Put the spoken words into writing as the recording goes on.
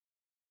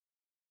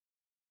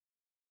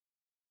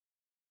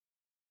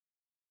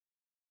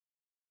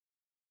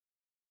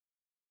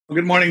Well,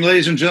 good morning,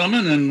 ladies and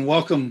gentlemen, and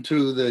welcome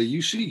to the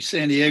UC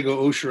San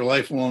Diego Osher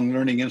Lifelong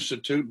Learning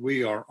Institute.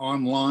 We are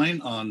online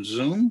on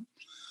Zoom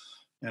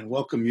and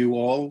welcome you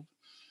all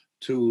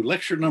to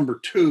lecture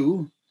number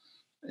 2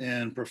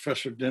 in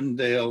Professor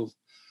Dimsdale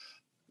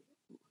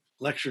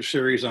lecture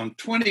series on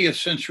 20th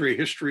century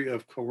history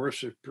of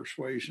coercive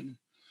persuasion.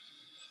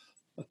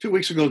 2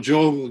 weeks ago,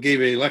 Joel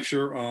gave a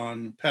lecture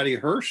on Patty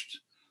Hearst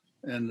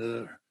and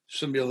the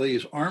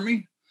Symbionese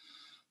Army.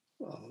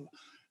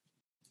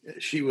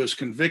 She was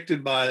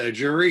convicted by a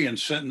jury and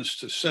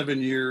sentenced to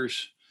 7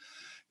 years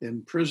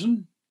in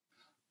prison.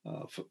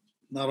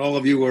 Not all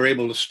of you were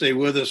able to stay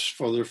with us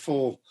for the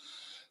full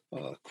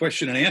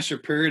question and answer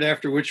period,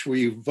 after which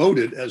we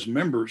voted as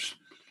members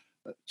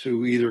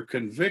to either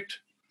convict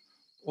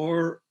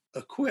or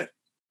acquit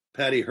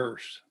Patty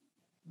Hearst.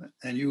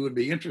 And you would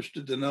be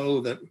interested to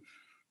know that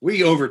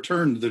we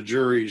overturned the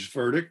jury's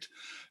verdict,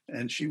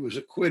 and she was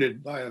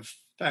acquitted by a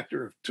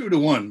factor of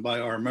 2-1 by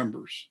our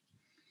members.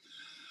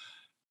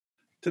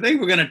 Today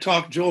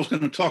Joel's going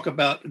to talk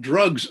about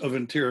drugs of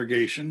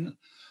interrogation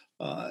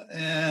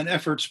and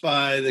efforts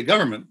by the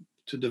government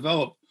to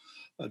develop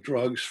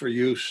drugs for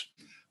use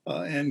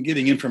and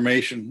getting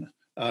information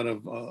out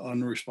of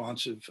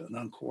unresponsive and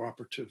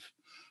uncooperative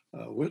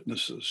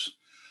witnesses.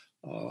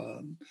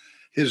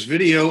 His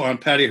video on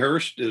Patty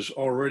Hearst is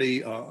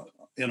already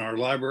in our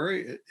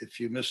library if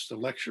you missed the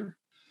lecture.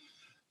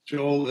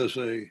 Joel is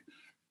a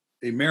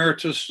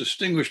emeritus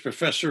distinguished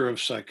professor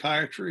of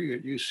psychiatry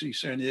at UC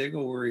San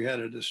Diego, where he had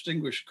a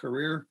distinguished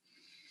career,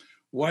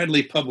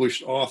 widely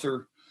published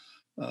author,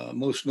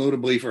 most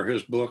notably for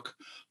his book,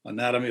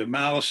 Anatomy of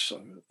Malice,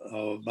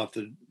 about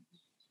the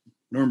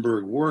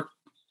Nuremberg war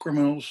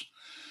criminals.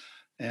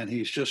 And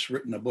he's just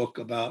written a book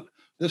about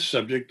this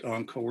subject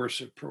on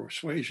coercive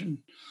persuasion,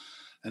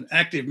 an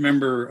active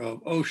member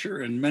of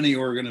Osher and many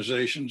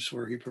organizations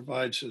where he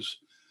provides his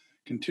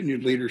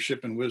continued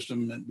leadership and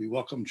wisdom. And we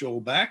welcome Joel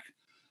back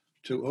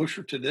to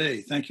Osher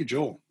today. Thank you,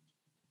 Joel.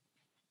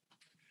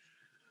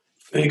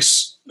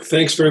 Thanks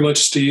very much,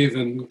 Steve,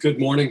 and good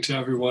morning to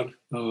everyone.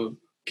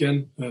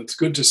 Again, it's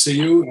good to see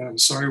you. I'm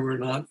sorry we're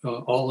not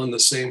all in the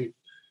same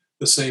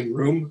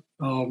room.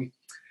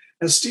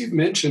 As Steve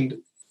mentioned,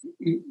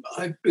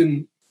 I've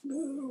been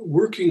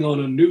working on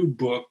a new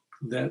book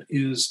that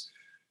is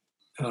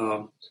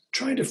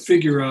trying to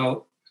figure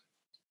out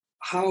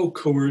how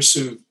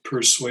coercive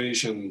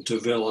persuasion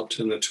developed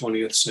in the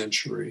 20th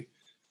century.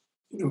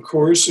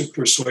 Coercive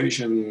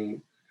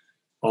persuasion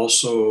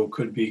also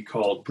could be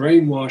called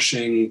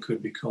brainwashing,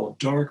 could be called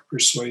dark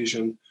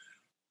persuasion.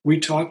 We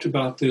talked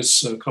about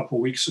this a couple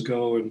weeks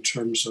ago in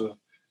terms of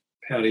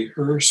Patty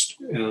Hearst,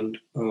 and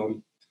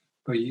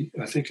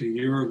I think a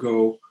year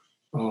ago,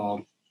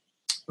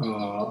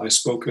 I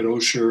spoke at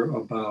Osher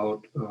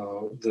about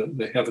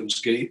the Heaven's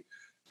Gate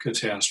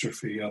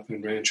catastrophe up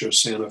in Rancho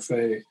Santa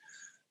Fe.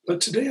 But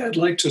today I'd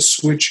like to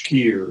switch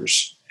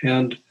gears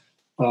and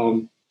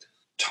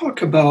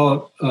talk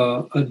about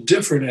a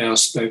different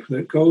aspect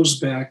that goes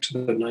back to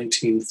the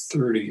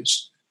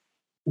 1930s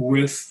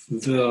with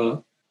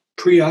the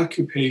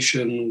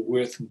preoccupation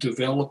with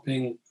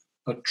developing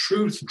a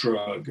truth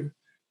drug.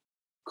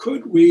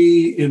 Could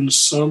we in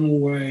some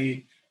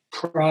way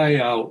pry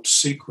out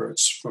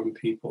secrets from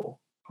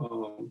people?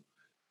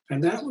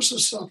 And that was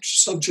a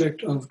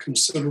subject of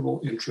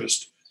considerable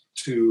interest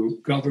to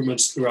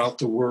governments throughout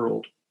the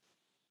world.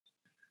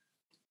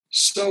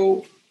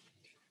 So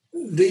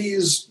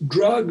these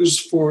drugs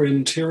for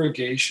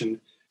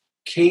interrogation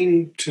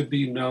came to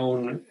be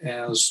known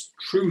as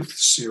truth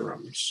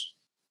serums.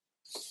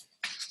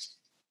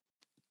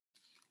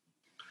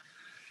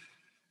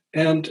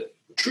 And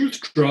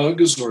truth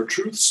drugs or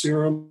truth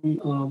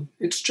serum,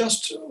 it's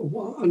just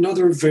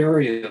another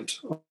variant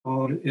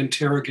on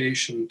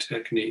interrogation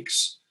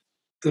techniques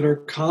that are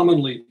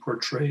commonly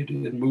portrayed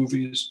in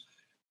movies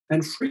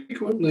and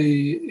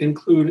frequently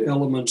include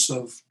elements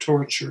of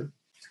torture.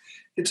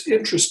 It's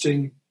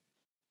interesting.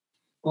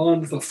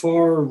 On the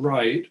far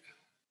right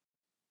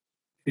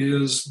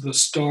is the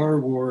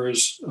Star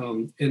Wars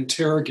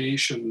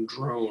interrogation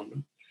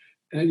drone.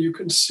 And you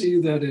can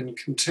see that in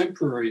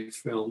contemporary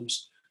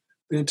films,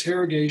 the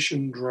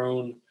interrogation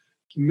drone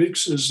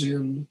mixes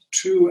in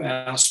two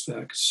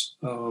aspects.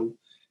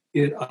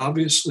 It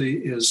obviously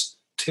is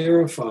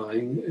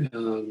terrifying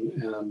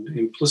and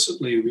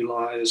implicitly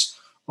relies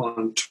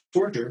on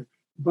torture,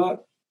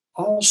 but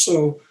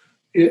also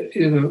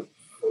in a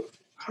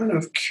kind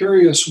of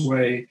curious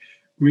way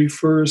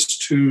refers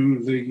to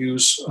the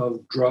use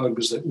of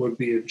drugs that would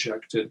be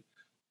injected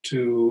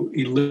to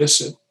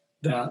elicit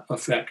that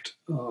effect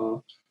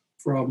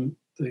from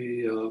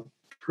the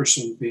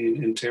person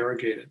being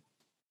interrogated.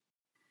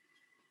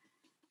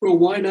 Well,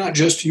 why not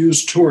just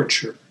use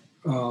torture?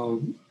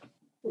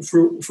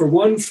 For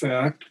one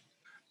fact,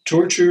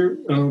 torture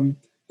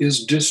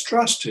is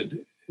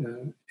distrusted.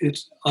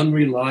 It's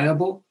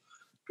unreliable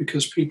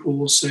because people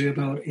will say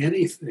about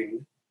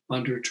anything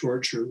under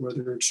torture,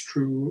 whether it's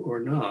true or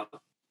not.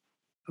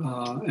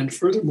 And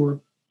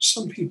furthermore,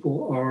 some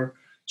people are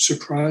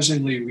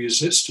surprisingly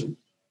resistant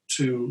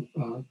to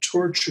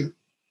torture.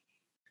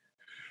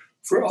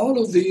 For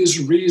all of these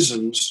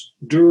reasons,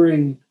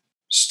 during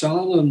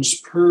Stalin's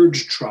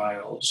purge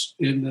trials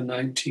in the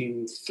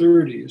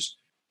 1930s,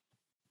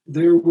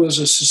 there was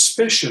a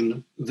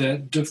suspicion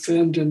that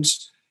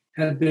defendants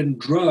had been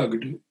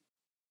drugged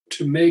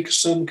to make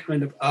some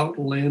kind of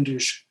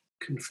outlandish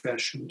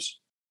confessions.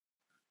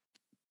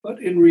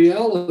 But in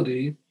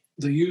reality,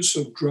 the use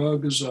of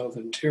drugs of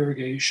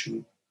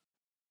interrogation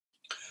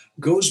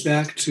goes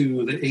back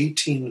to the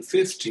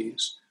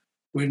 1850s,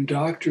 when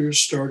doctors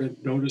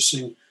started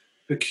noticing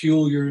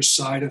peculiar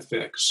side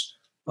effects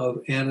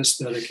of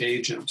anesthetic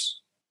agents.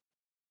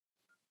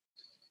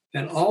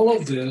 And all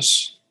of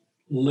this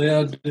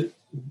led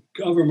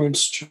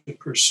governments to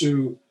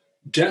pursue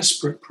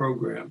desperate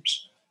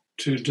programs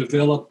to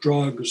develop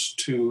drugs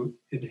to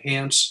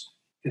enhance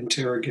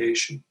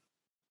interrogation.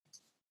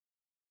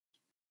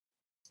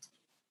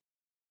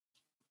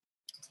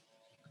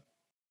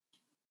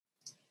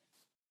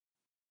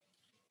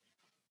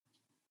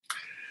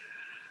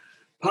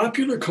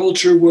 Popular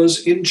culture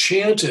was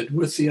enchanted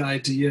with the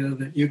idea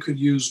that you could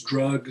use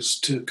drugs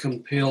to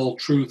compel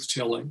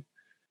truth-telling.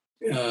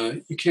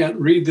 You can't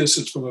read this,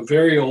 it's from a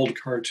very old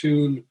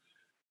cartoon.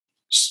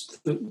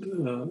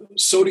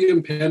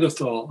 Sodium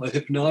pentothal, a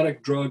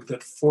hypnotic drug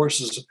that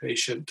forces a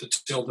patient to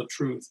tell the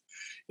truth.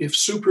 If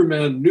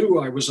Superman knew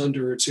I was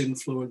under its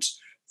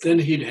influence, then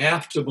he'd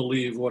have to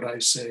believe what I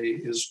say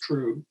is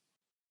true.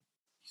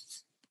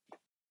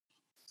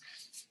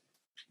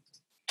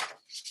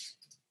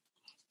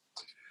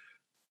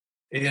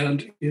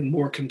 And in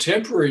more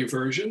contemporary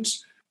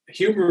versions,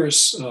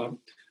 humorous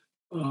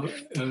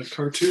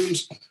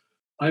cartoons,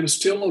 I'm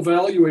still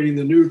evaluating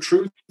the new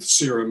truth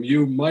serum,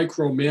 you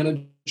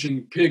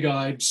micromanaging,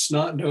 pig-eyed,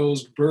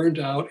 snot-nosed,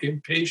 burned-out,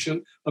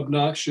 impatient,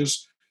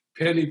 obnoxious,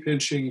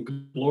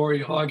 penny-pinching,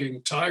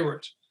 glory-hogging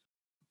tyrant.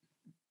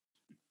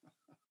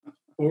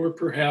 Or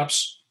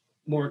perhaps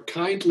more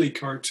kindly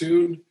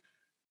cartoon,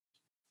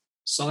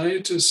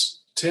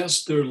 scientists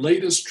test their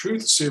latest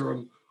truth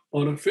serum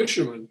on a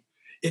fisherman.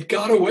 It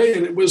got away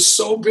and it was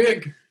so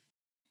big.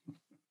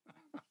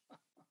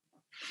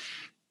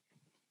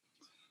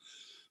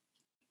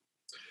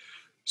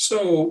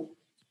 So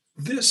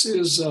this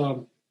is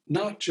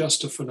not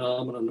just a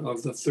phenomenon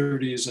of the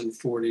 30s and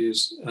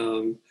 40s,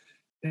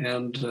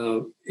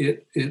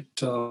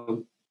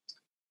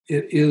 it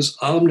is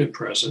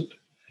omnipresent.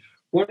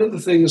 One of the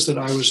things that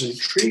I was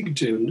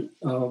intrigued in,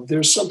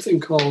 there's something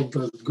called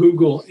the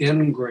Google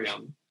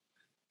Ngram,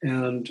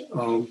 and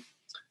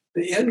the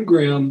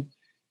Ngram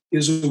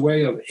is a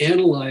way of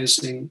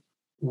analyzing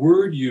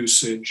word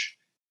usage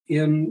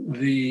in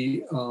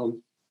the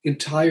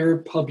entire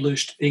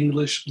published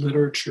English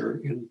literature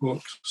in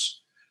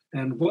books.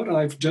 And what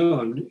I've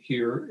done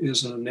here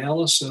is an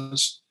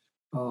analysis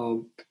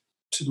to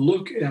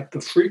look at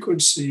the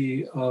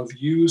frequency of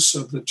use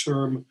of the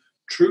term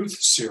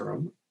truth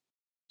serum.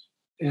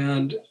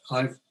 And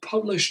I've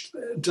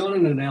done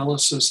an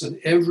analysis in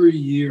every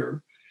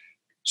year.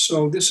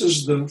 So this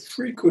is the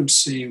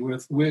frequency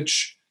with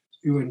which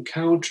you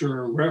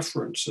encounter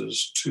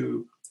references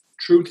to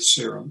truth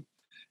serum.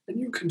 And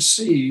you can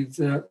see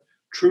that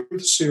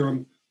truth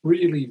serum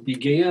really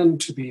began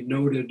to be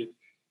noted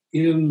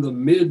in the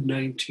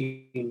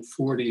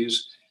mid-1940s,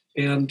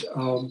 and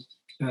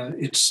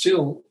it's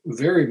still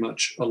very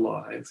much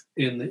alive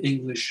in the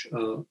English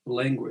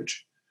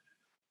language.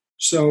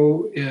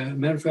 So,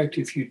 matter of fact,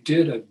 if you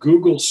did a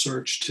Google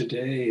search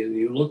today and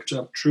you looked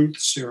up truth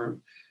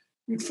serum,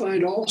 you'd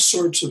find all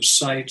sorts of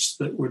sites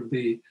that would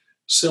be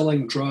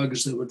selling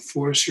drugs that would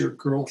force your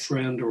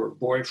girlfriend or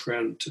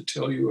boyfriend to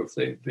tell you if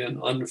they've been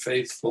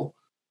unfaithful,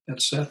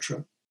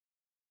 etc.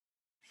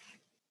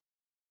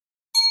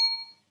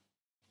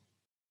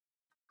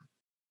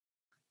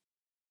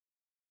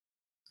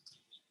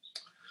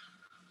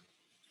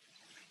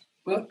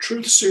 But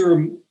truth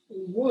serum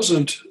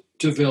wasn't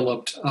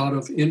developed out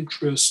of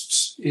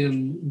interests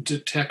in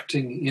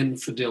detecting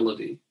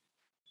infidelity.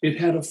 It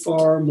had a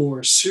far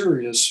more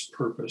serious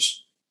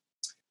purpose.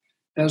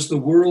 As the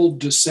world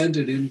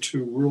descended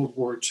into World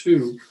War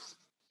II,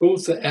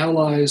 both the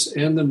Allies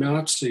and the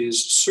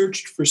Nazis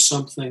searched for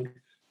something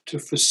to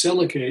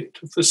facilitate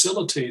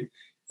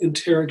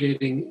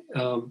interrogating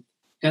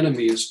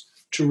enemies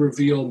to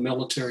reveal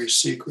military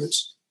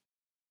secrets.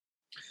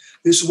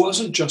 This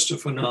wasn't just a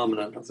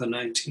phenomenon of the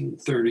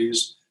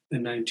 1930s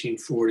and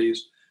 1940s.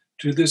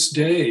 To this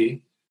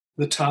day,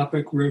 the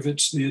topic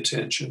rivets the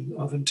attention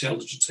of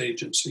intelligence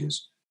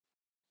agencies.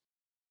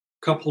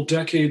 A couple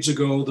decades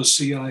ago, the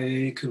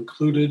CIA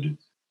concluded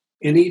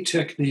any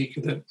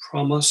technique that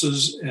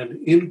promises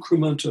an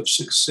increment of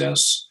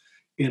success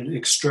in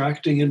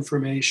extracting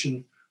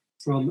information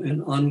from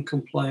an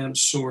uncompliant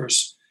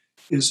source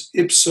is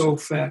ipso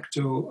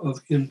facto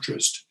of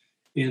interest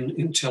in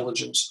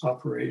intelligence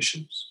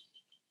operations.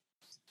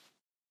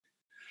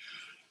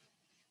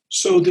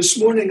 So this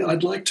morning,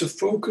 I'd like to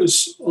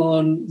focus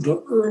on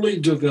the early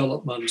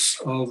developments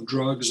of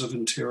drugs of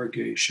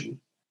interrogation.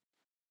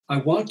 I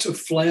want to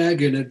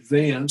flag in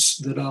advance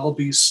that I'll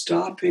be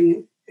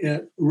stopping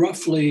at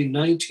roughly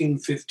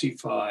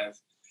 1955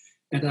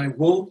 and I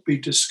won't be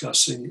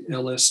discussing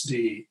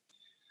LSD.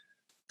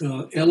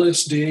 The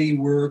LSD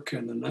work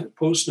and the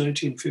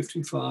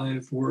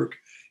post-1955 work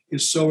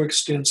is so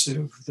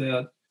extensive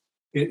that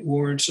it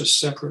warrants a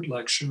separate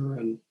lecture,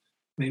 and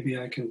maybe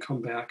I can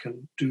come back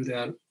and do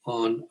that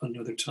on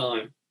another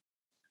time.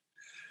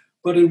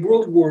 But in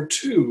World War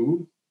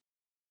II,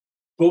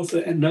 both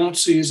the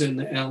Nazis and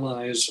the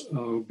Allies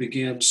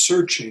began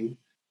searching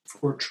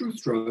for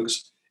truth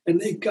drugs, and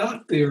they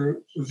got there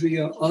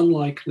via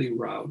unlikely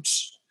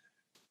routes.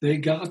 They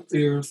got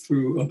there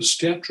through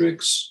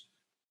obstetrics,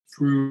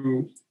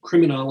 through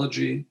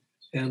criminology,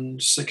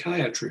 and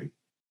psychiatry.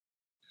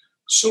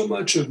 So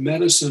much of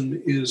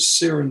medicine is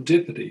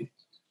serendipity.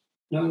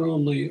 Not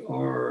only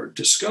are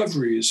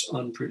discoveries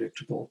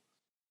unpredictable,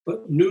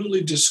 but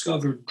newly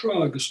discovered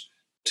drugs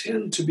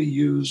tend to be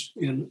used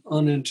in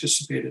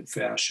unanticipated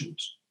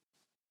fashions.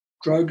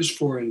 Drugs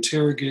for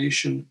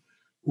interrogation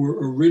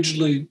were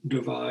originally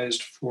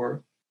devised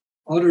for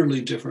utterly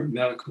different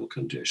medical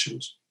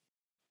conditions,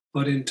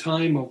 but in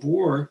time of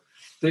war,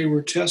 they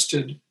were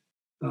tested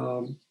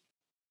in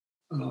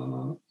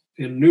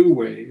new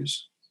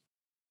ways,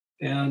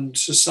 and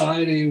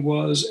society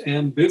was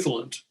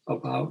ambivalent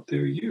about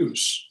their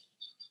use.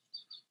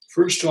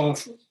 First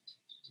off,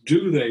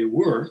 do they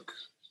work?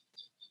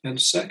 And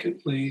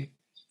secondly,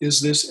 is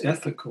this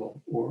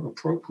ethical or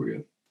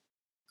appropriate?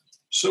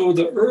 So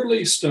the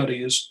early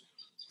studies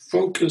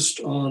focused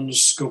on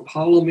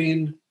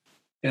scopolamine,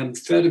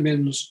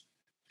 amphetamines,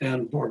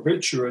 and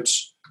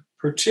barbiturates,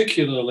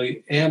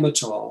 particularly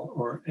amytal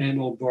or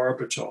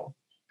amylbarbital.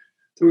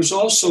 There was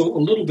also a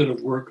little bit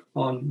of work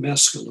on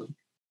mescaline.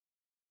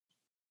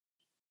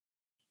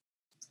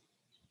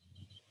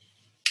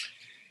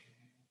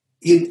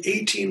 In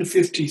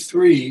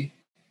 1853,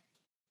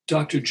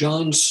 Dr.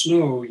 John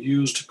Snow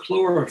used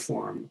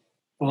chloroform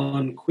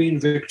on Queen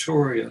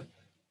Victoria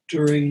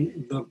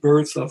during the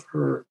birth of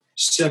her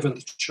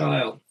 7th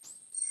child.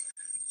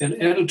 An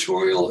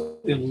editorial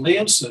in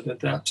Lancet at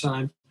that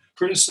time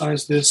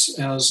criticized this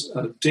as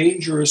a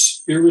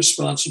dangerous,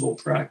 irresponsible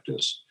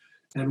practice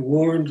and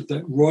warned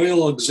that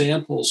royal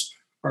examples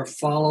are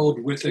followed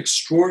with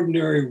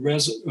extraordinary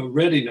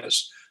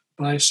readiness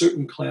by a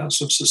certain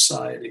class of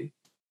society.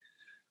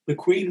 The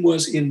Queen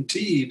was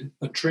indeed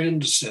a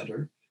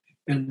trendsetter,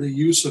 and the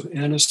use of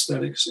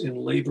anesthetics in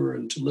labor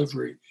and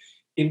delivery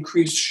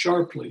increased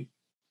sharply.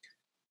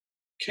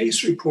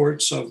 Case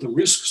reports of the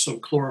risks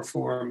of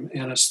chloroform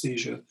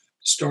anesthesia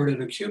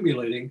started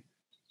accumulating,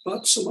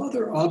 but some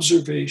other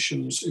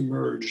observations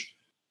emerged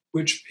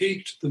which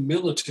piqued the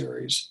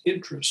military's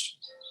interest.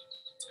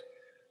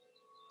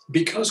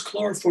 Because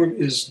chloroform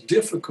is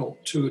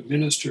difficult to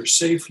administer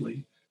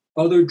safely,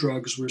 other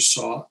drugs were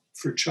sought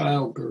for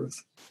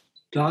childbirth.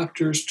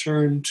 Doctors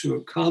turned to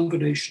a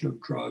combination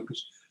of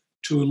drugs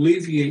to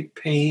alleviate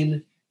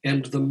pain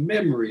and the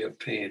memory of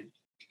pain.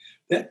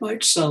 That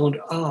might sound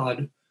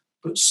odd,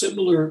 but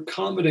similar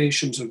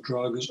combinations of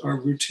drugs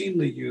are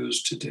routinely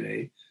used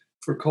today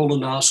for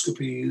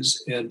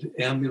colonoscopies and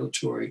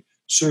ambulatory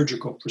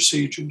surgical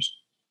procedures.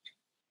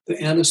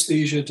 The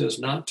anesthesia does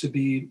not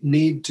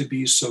need to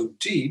be so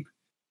deep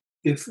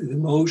if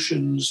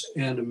emotions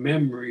and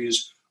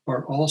memories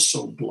are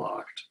also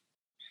blocked.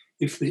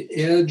 If the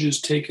edge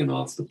is taken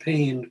off the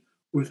pain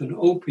with an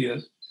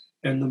opiate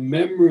and the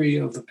memory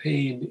of the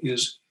pain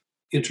is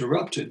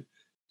interrupted,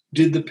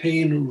 did the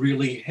pain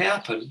really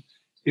happen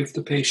if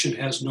the patient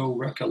has no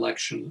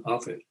recollection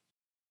of it?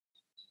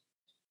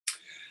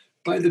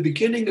 By the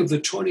beginning of the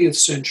 20th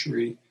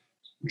century,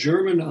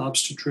 German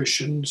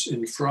obstetricians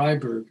in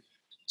Freiburg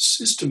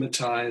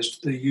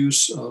systematized the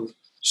use of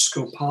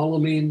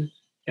scopolamine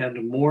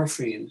and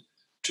morphine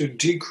to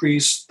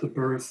decrease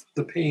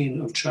the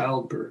pain of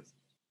childbirth.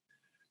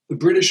 The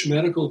British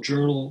Medical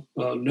Journal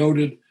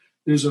noted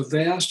there's a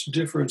vast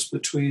difference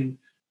between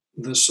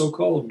the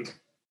so-called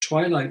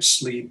twilight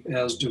sleep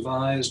as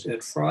devised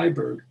at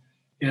Freiburg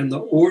and the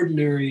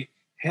ordinary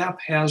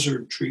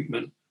haphazard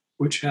treatment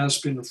which has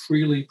been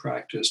freely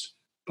practiced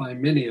by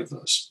many of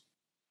us.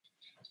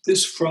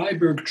 This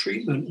Freiburg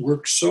treatment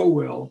worked so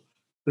well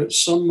that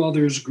some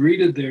mothers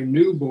greeted their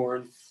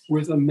newborn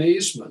with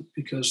amazement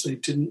because they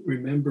didn't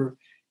remember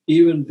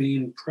even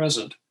being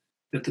present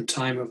at the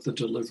time of the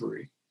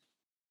delivery.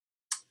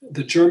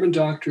 The German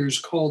doctors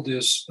called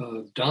this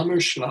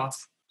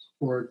Dämmerschlaf,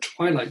 or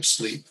twilight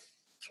sleep,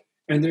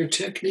 and their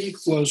technique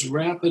was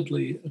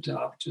rapidly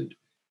adopted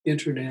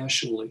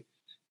internationally,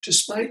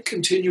 despite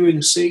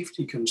continuing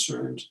safety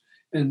concerns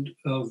and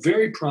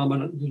very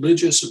prominent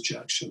religious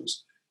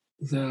objections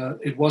that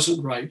it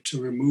wasn't right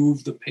to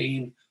remove the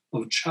pain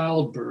of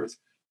childbirth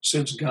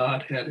since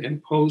God had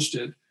imposed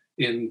it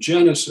in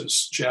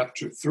Genesis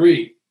chapter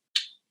 3.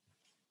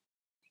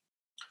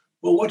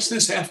 Well, what's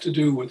this have to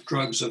do with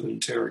drugs of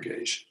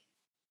interrogation?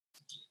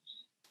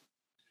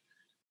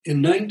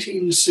 In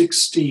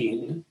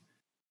 1916,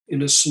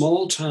 in a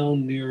small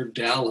town near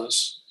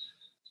Dallas,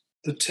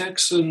 the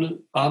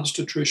Texan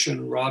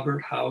obstetrician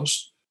Robert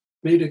House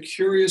made a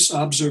curious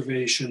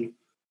observation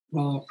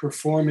while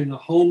performing a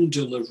home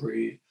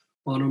delivery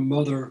on a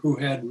mother who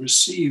had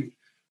received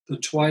the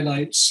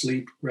twilight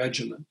sleep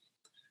regimen.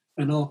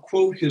 And I'll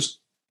quote his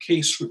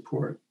case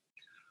report.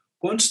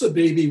 Once the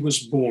baby was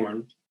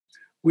born,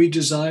 we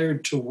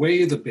desired to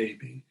weigh the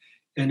baby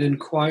and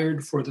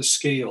inquired for the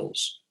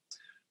scales.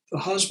 The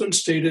husband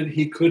stated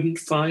he couldn't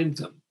find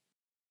them.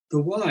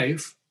 The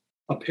wife,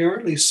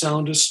 apparently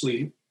sound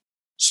asleep,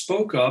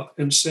 spoke up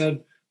and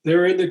said,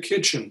 "They're in the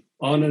kitchen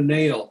on a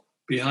nail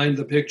behind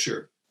the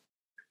picture."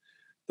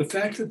 The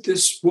fact that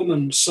this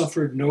woman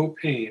suffered no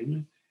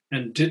pain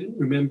and didn't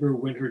remember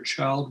when her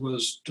child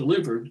was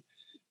delivered,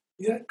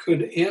 yet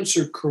could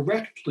answer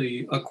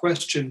correctly a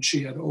question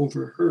she had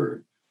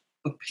overheard,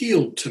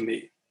 appealed to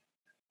me.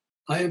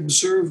 I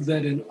observed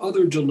that in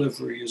other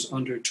deliveries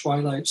under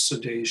twilight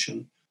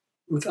sedation,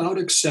 without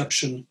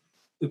exception,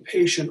 the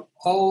patient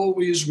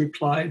always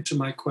replied to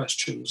my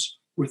questions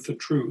with the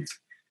truth.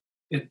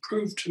 It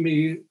proved to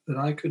me that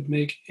I could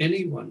make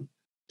anyone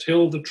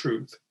tell the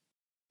truth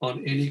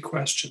on any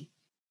question.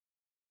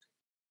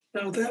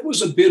 Now, that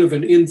was a bit of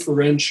an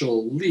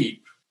inferential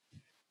leap.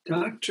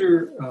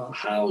 Dr.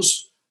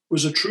 House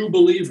was a true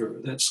believer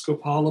that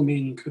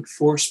scopolamine could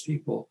force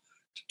people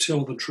to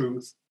tell the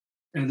truth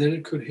and that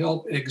it could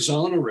help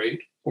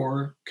exonerate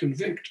or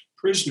convict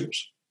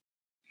prisoners.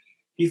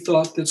 He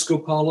thought that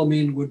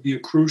scopolamine would be a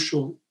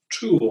crucial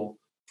tool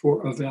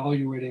for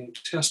evaluating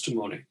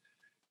testimony,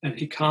 and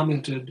he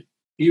commented,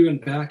 even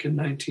back in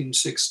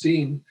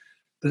 1916,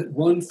 that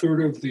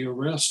 1/3 of the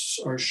arrests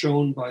are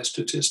shown by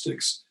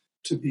statistics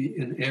to be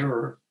in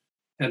error,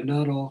 and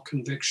not all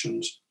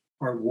convictions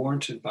are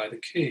warranted by the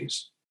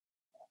case.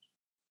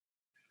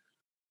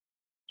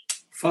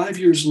 5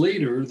 years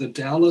later, the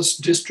Dallas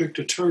district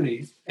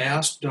attorney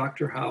asked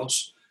Dr.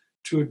 House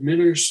to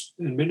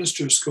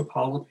administer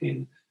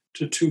scopolamine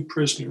to 2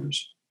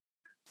 prisoners.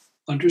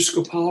 Under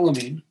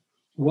scopolamine,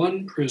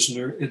 one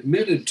prisoner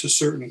admitted to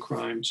certain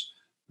crimes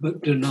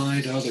but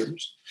denied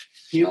others.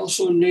 He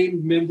also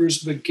named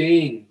members of a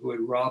gang who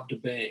had robbed a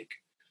bank,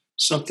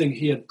 something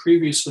he had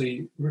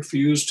previously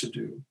refused to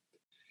do.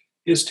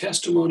 His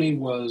testimony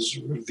was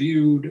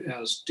reviewed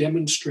as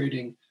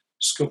demonstrating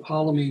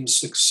scopolamine's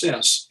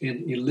success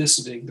in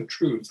eliciting the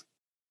truth.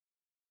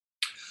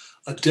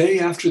 A day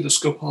after the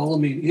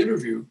scopolamine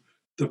interview,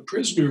 the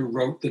prisoner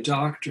wrote the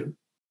doctor,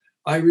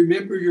 "I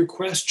remember your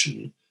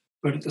question,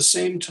 but at the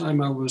same time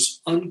I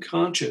was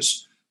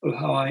unconscious of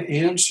how I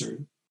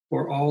answered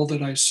or all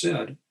that I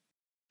said.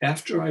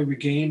 After I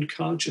regained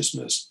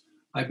consciousness,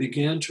 I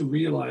began to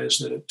realize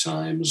that at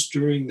times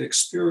during the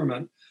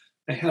experiment,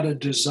 I had a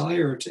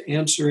desire to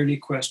answer any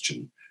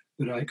question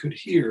that I could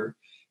hear,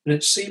 and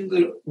it seemed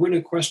that when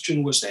a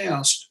question was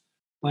asked,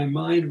 my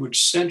mind would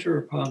center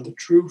upon the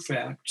true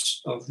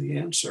facts of the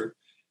answer,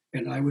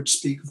 and I would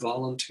speak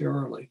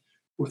voluntarily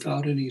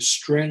without any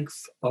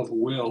strength of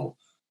will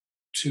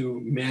to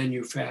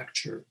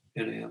manufacture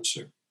an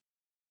answer."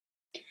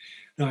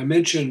 Now, I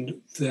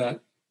mentioned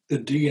that the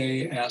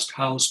DA asked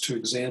House to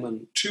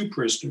examine 2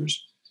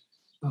 prisoners.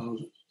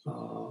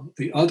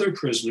 The other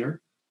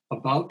prisoner,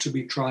 about to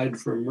be tried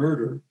for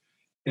murder,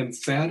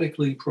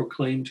 emphatically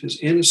proclaimed his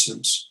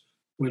innocence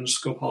when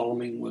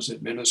scopolamine was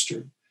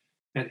administered,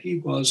 and he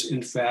was,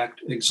 in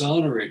fact,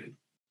 exonerated.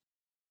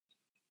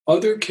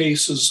 Other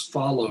cases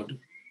followed,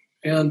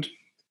 and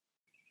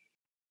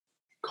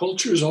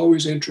culture is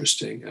always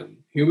interesting,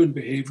 and human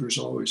behavior is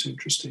always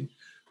interesting.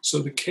 So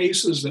the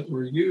cases that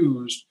were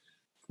used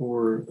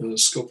for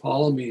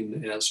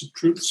scopolamine as a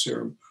truth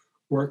serum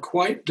were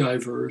quite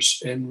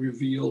diverse and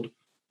revealed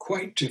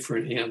quite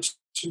different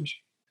answers.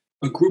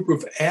 A group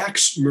of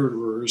axe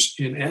murderers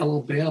in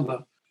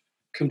Alabama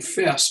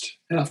confessed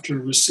after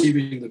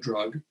receiving the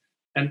drug,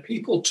 and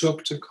people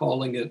took to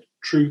calling it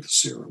truth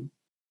serum.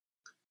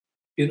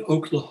 In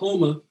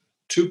Oklahoma,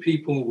 2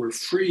 people were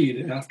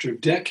freed after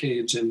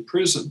decades in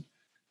prison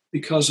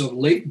because of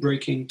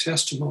late-breaking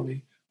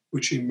testimony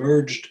which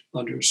emerged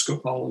under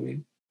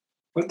scopolamine.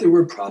 But there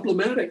were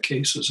problematic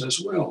cases as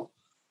well.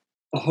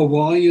 A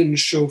Hawaiian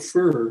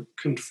chauffeur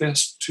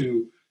confessed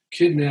to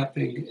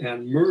kidnapping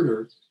and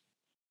murder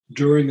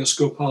during a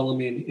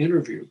scopolamine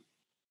interview.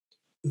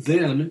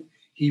 Then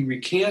he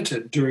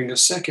recanted during a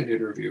second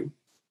interview.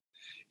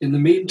 In the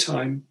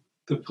meantime,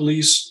 the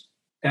police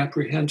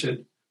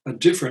apprehended a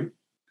different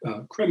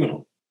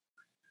criminal.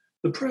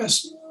 The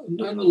press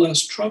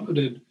nonetheless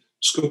trumpeted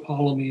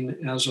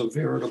scopolamine as a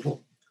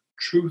veritable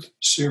truth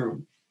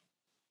serum.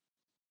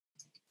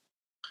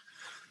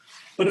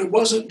 But it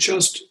wasn't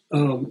just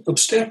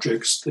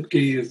obstetrics that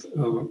gave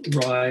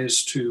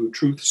rise to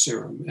truth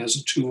serum as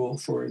a tool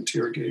for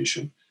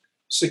interrogation.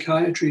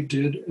 Psychiatry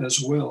did as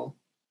well.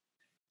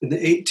 In the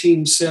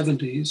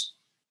 1870s,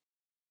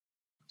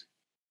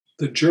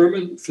 the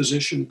German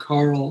physician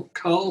Karl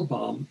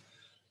Kahlbaum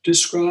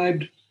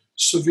described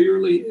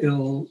severely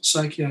ill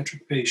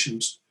psychiatric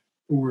patients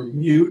who were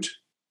mute,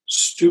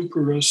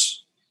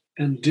 stuporous,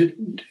 and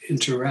didn't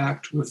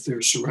interact with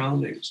their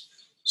surroundings.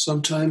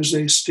 Sometimes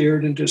they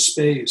stared into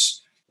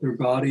space, their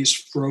bodies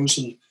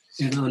frozen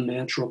in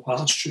unnatural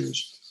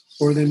postures,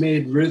 or they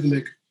made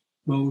rhythmic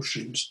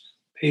motions,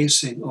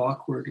 pacing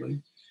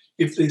awkwardly.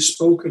 If they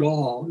spoke at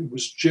all, it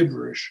was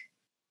gibberish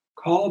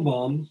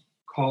Kalbaum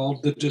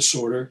called the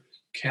disorder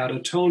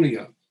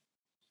catatonia.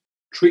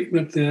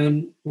 Treatment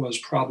then was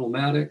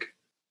problematic.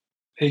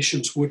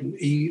 Patients wouldn't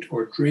eat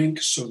or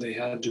drink, so they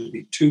had to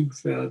be tube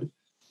fed.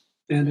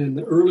 And in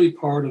the early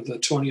part of the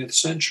 20th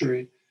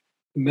century,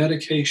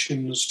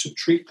 medications to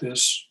treat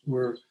this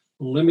were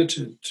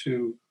limited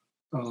to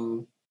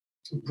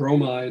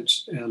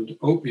bromides and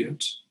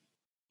opiates.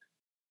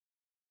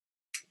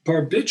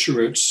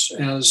 Barbiturates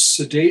as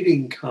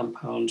sedating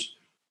compounds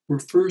were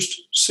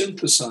first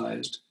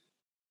synthesized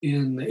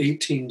in the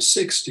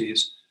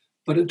 1860s,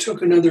 but it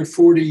took another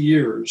 40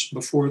 years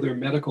before their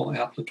medical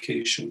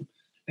application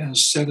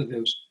as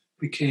sedatives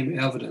became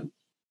evident.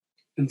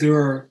 And there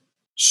are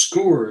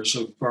scores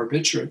of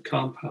barbiturate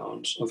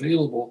compounds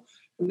available,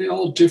 and they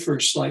all differ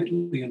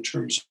slightly in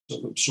terms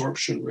of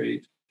absorption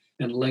rate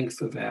and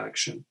length of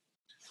action.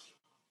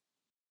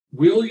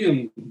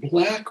 William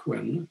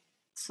Blackwen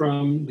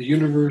from the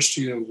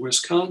University of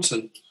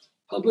Wisconsin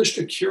published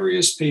a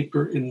curious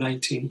paper in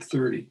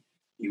 1930.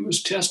 He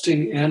was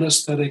testing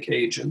anesthetic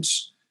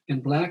agents,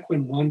 and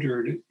Blackwen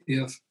wondered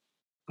if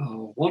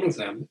one of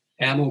them,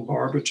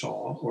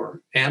 amobarbital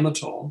or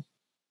amytal,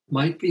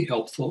 might be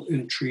helpful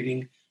in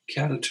treating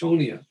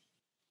catatonia.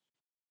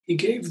 He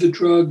gave the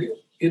drug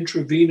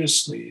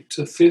intravenously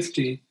to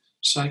 50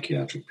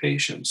 psychiatric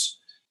patients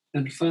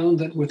and found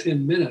that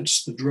within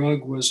minutes the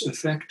drug was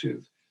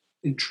effective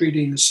in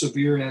treating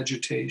severe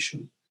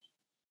agitation.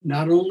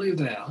 Not only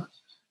that,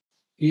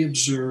 he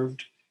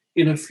observed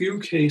in a few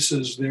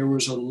cases there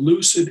was a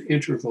lucid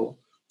interval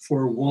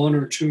for 1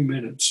 or 2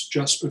 minutes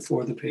just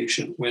before the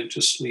patient went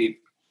to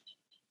sleep.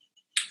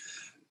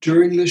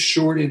 During this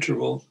short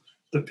interval,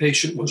 the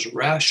patient was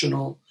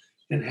rational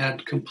and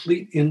had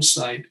complete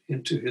insight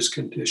into his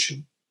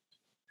condition.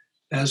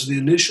 As the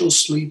initial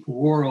sleep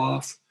wore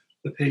off,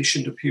 the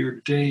patient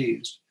appeared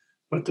dazed,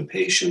 but the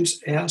patients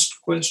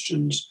asked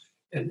questions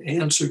and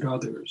answered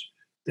others.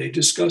 They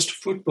discussed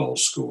football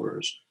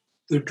scores,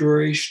 the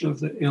duration of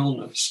the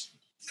illness,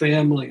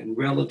 family and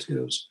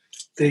relatives.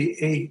 They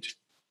ate.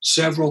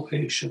 Several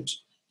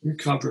patients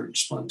recovered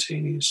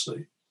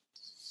spontaneously.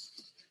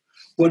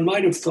 One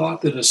might have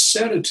thought that a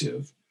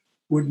sedative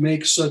would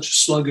make such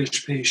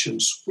sluggish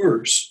patients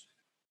worse,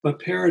 but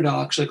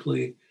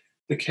paradoxically,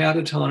 the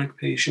catatonic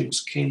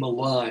patients came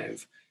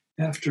alive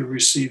after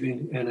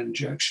receiving an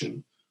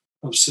injection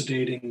of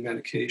sedating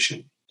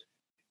medication.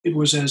 It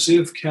was as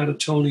if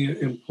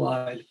catatonia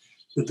implied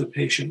that the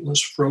patient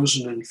was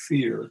frozen in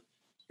fear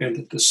and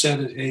that the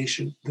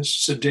sedation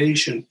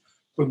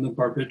from the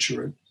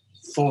barbiturate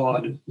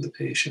thawed the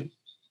patient.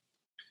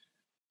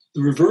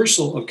 The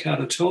reversal of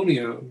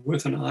catatonia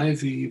with an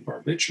IV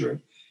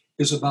barbiturate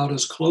is about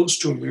as close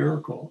to a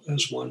miracle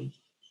as one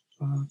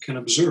can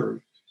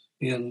observe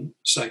in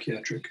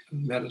psychiatric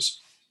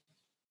medicine.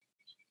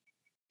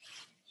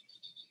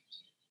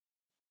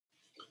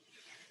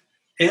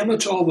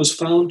 Amytal was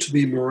found to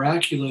be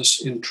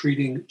miraculous in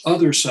treating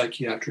other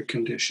psychiatric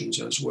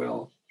conditions as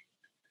well.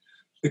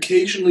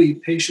 Occasionally,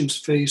 patients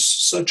face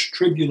such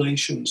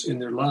tribulations in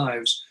their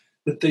lives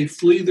that they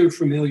flee their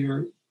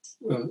familiar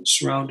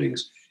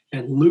surroundings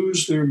and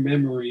lose their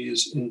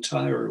memories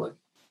entirely.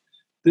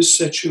 This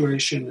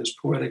situation is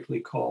poetically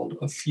called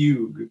a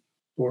fugue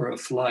or a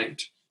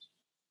flight.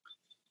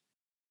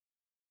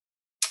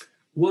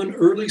 One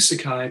early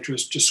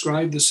psychiatrist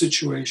described the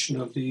situation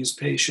of these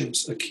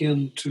patients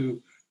akin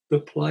to the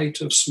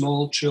plight of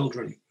small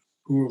children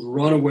who have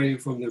run away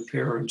from their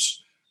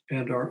parents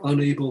and are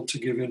unable to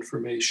give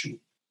information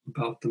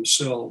about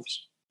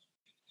themselves.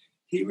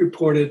 He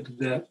reported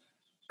that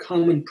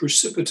common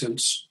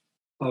precipitants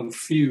of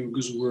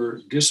fugues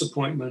were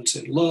disappointments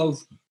in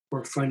love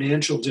or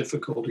financial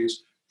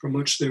difficulties from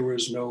which there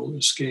was no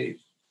escape.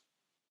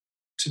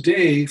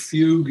 Today,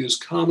 fugue is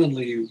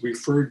commonly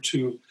referred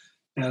to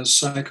as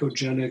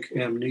psychogenic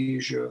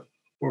amnesia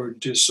or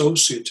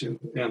dissociative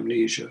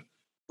amnesia,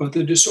 but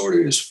the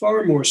disorder is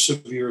far more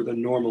severe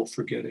than normal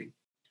forgetting.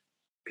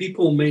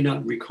 People may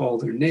not recall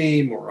their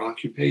name or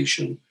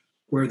occupation,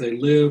 where they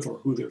live, or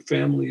who their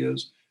family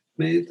is.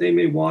 They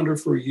may wander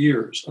for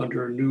years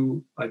under a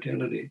new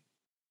identity.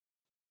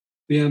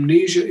 The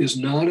amnesia is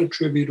not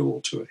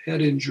attributable to a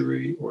head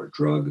injury or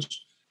drugs,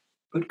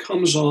 but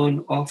comes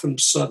on often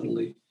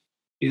suddenly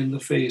in the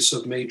face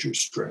of major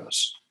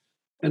stress.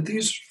 And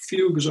these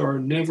fugues are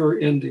a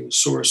never-ending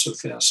source of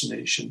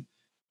fascination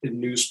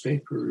in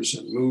newspapers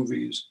and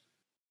movies,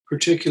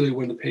 particularly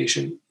when the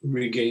patient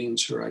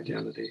regains her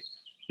identity.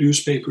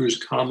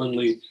 Newspapers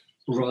commonly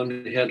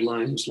run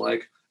headlines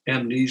like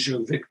 "Amnesia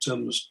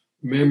Victims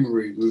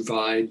Memory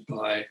Revived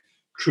by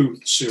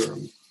Truth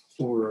Serum,"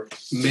 or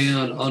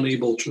 "Man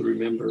Unable to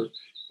Remember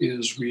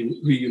is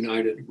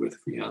Reunited with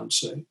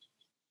Fiancé."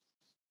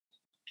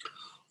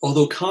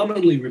 Although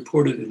commonly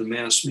reported in the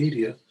mass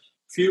media,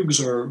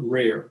 fugues are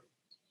rare.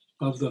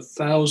 Of the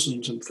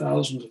thousands and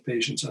thousands of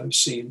patients I've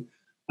seen,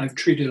 I've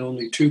treated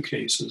only 2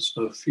 cases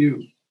of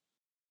fugue.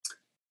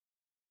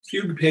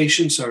 Fugue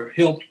patients are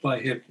helped by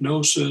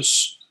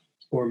hypnosis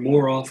or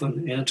more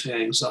often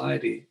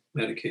anti-anxiety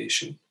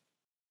medication.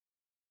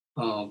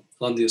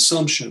 on the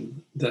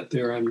assumption that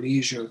their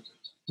amnesia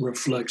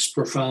reflects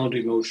profound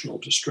emotional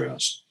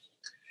distress.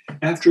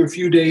 After a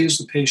few days,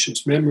 the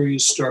patient's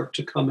memories start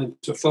to come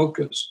into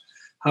focus.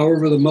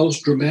 However, the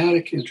most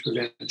dramatic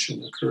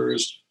intervention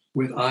occurs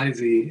with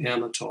IV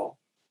Amatol.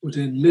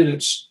 Within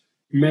minutes,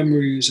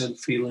 memories and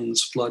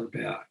feelings flood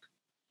back.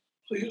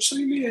 So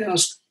you may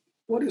ask,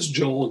 what is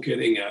Joel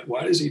getting at?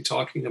 Why is he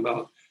talking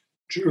about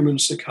German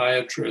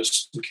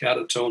psychiatrists and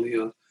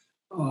catatonia?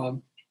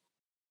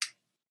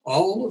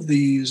 All of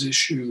these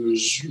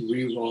issues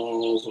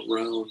revolve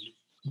around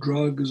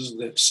drugs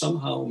that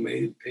somehow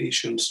made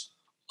patients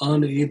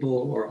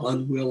unable or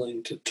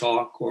unwilling to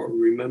talk or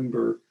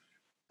remember.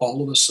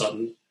 All of a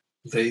sudden,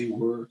 they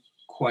were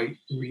quite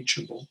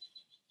reachable.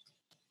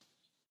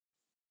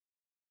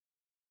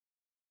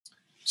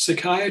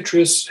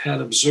 Psychiatrists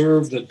had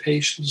observed that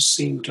patients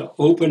seemed to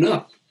open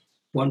up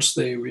once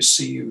they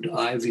received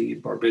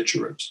IV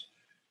barbiturates.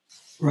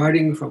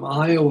 Writing from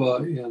Iowa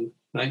in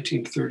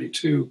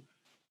 1932,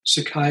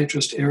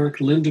 psychiatrist Eric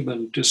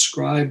Lindemann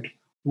described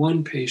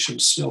one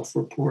patient's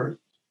self-report.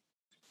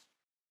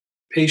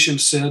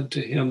 Patient said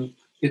to him,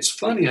 "It's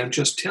funny, I'm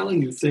just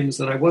telling you things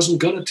that I wasn't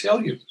going to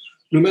tell you.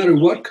 No matter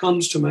what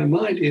comes to my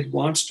mind, it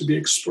wants to be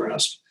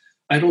expressed.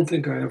 I don't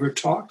think I ever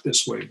talked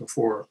this way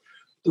before.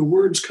 The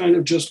words kind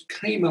of just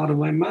came out of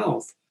my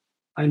mouth.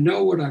 I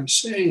know what I'm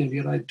saying, and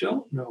yet I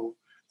don't know.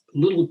 The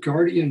little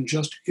guardian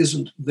just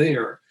isn't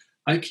there.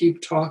 I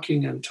keep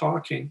talking and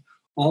talking.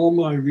 All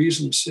my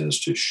reason says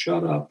to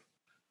shut up,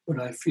 but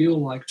I feel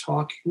like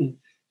talking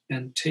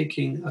and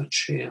taking a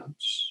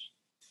chance."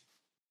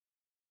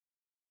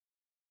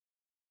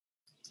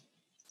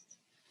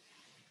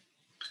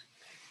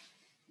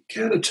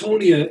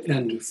 Catatonia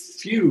and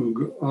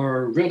fugue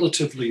are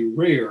relatively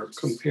rare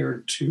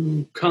compared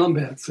to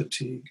combat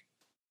fatigue.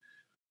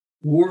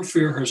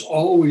 Warfare has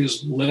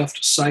always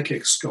left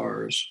psychic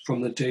scars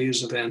from the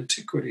days of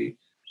antiquity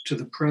to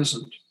the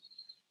present.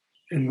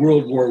 In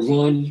World War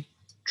I,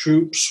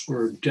 troops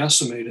were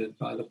decimated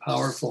by the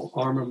powerful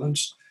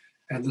armaments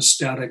and the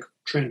static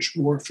trench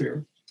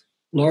warfare.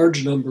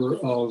 Large number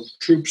of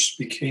troops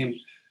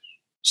became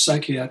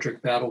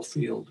psychiatric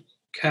battlefield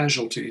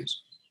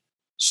casualties.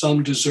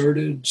 Some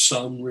deserted,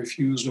 some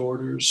refused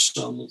orders,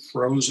 some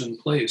froze in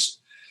place.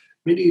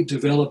 Many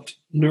developed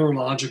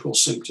neurological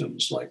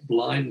symptoms like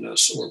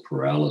blindness or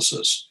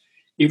paralysis,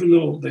 even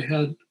though they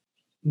had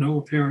no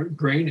apparent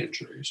brain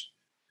injuries.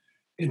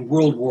 In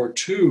World War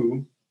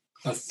II,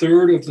 a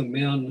third of the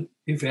men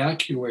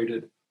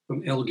evacuated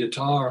from El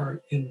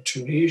Gitar in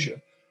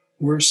Tunisia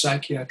were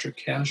psychiatric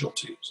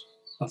casualties.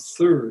 A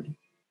third.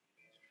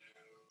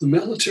 The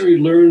military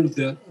learned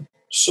that a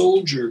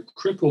soldier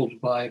crippled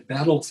by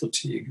battle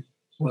fatigue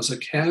was a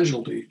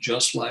casualty,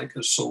 just like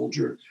a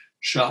soldier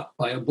shot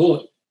by a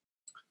bullet.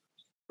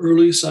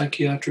 Early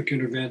psychiatric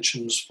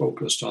interventions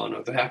focused on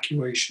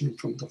evacuation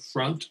from the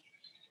front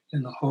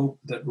in the hope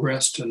that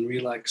rest and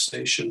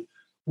relaxation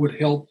would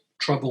help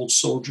troubled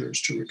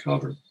soldiers to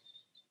recover.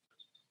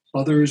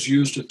 Others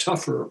used a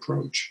tougher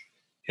approach,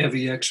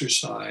 heavy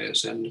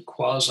exercise and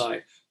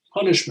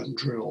quasi-punishment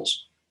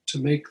drills to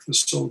make the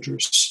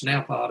soldiers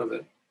snap out of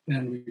it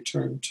and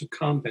return to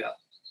combat.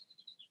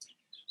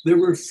 There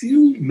were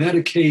few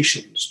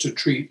medications to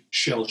treat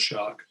shell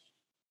shock.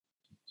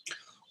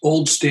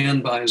 Old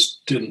standbys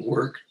didn't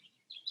work.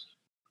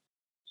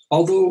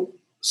 Although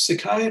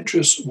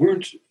psychiatrists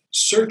weren't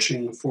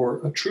searching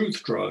for a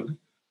truth drug,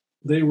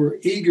 they were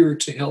eager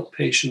to help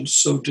patients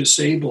so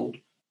disabled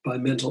by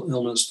mental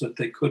illness that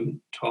they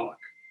couldn't talk.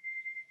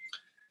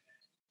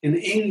 In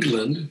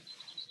England,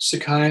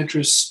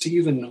 psychiatrist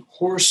Stephen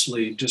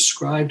Horsley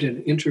described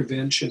an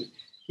intervention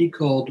he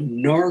called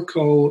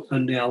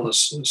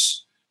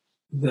narcoanalysis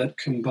that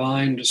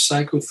combined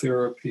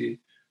psychotherapy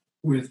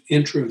with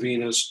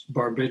intravenous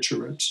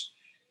barbiturates.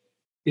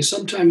 He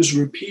sometimes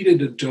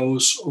repeated a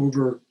dose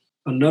over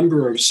a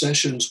number of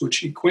sessions, which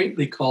he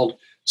quaintly called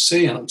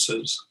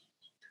seances.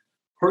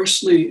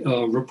 Horsley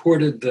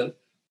reported that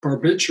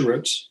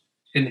barbiturates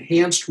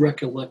enhanced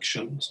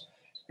recollections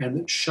and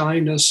that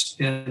shyness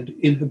and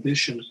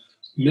inhibition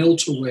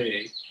melt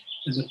away,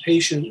 and the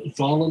patient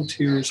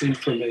volunteers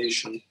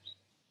information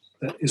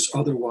that is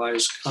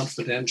otherwise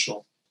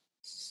confidential.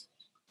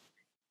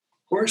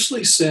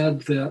 Horsley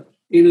said that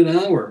in an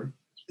hour,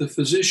 the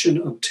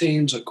physician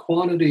obtains a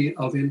quantity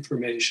of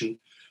information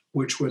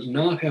which would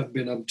not have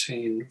been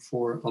obtained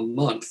for a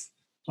month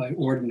by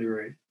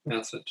ordinary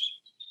methods.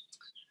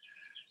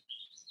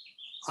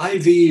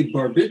 IV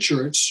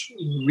barbiturates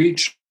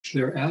reached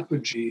their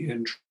apogee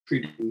in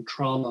treating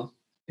trauma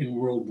in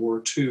World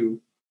War II.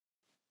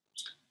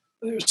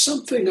 There's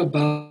something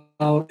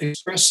about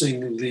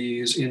expressing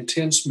these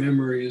intense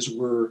memories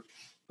were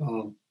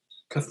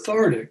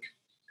cathartic,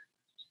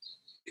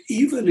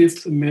 even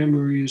if the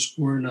memories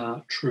were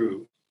not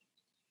true.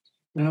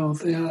 Now,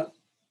 that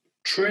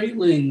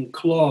trailing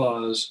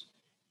clause,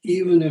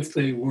 even if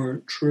they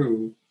weren't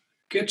true,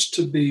 gets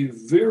to be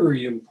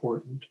very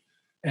important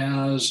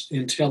as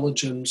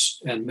intelligence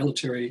and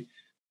military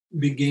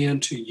began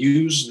to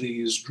use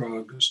these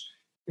drugs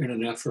in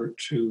an effort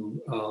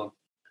to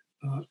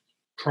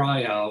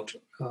pry out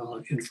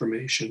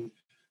information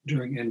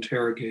during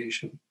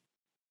interrogation.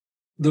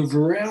 The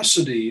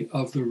veracity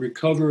of the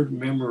recovered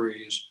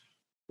memories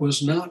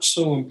was not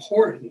so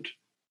important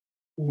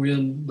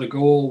when the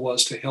goal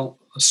was to help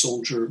a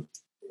soldier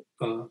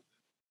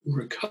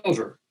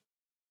recover.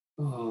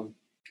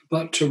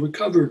 But to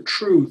recover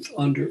truth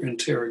under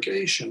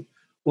interrogation,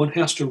 one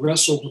has to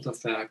wrestle with the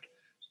fact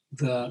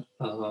that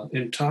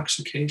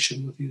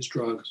intoxication with these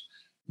drugs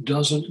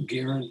doesn't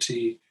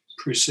guarantee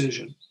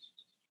precision.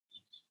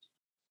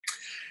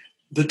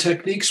 The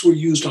techniques were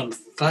used on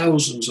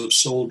thousands of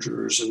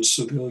soldiers and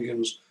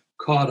civilians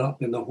caught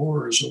up in the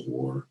horrors of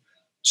war.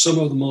 Some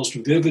of the most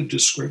vivid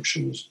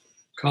descriptions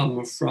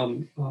come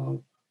from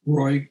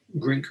Roy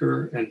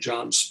Grinker and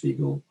John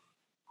Spiegel,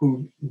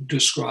 who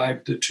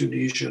described the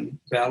Tunisian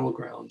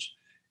battlegrounds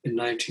in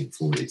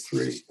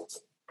 1943.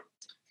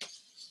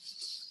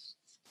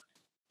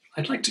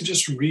 I'd like to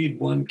just read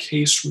one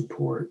case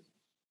report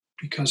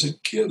because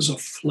it gives a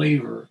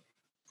flavor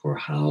for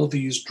how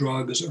these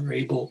drugs are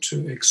able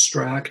to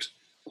extract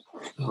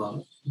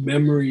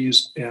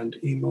memories and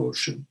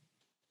emotion.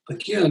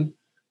 Again,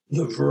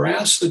 the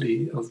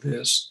veracity of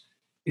this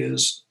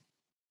is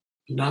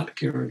not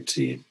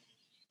guaranteed.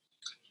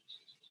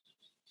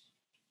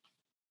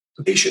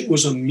 The patient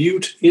was a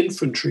mute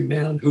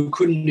infantryman who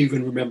couldn't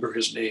even remember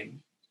his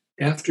name.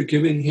 After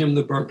giving him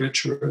the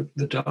barbiturate,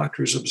 the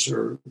doctors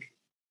observed.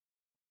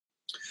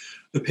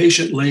 The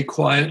patient lay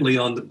quietly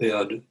on the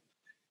bed.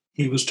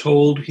 He was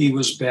told he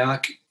was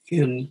back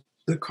in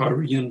the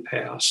Karyan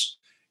Pass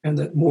and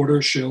that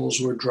mortar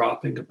shells were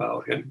dropping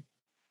about him.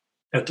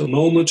 At the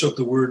moment of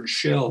the word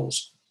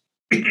shells,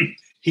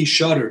 he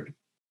shuddered.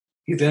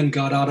 He then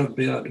got out of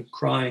bed,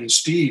 crying,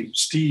 "Steve,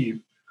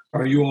 Steve,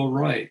 are you all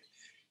right?"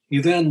 He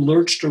then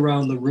lurched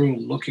around the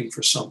room looking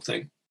for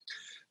something.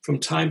 From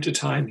time to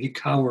time, he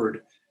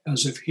cowered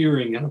as if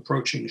hearing an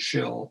approaching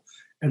shell,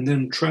 and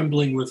then,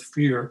 trembling with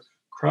fear,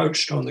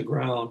 crouched on the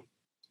ground.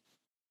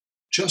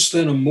 Just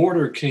then a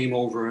mortar came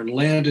over and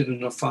landed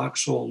in a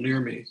foxhole near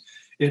me.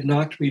 It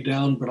knocked me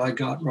down, but I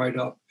got right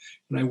up,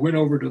 and I went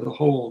over to the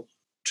hole.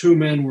 2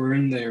 men were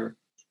in there.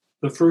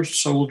 The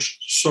first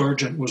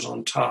sergeant was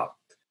on top.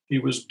 He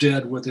was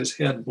dead with his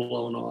head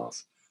blown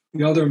off.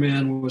 The other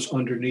man was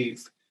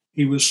underneath.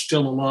 He was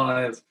still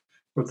alive,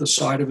 but the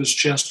side of his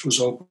chest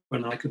was open,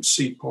 and I could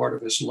see part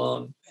of his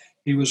lung.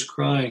 He was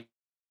crying.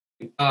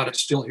 God, I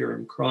still hear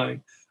him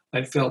crying.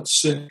 I felt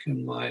sick,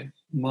 and my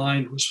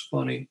mind was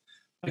funny.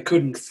 I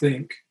couldn't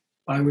think.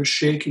 I was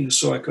shaking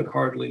so I could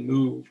hardly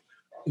move.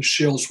 The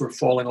shells were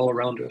falling all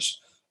around us.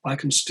 I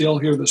can still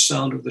hear the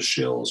sound of the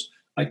shells.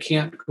 I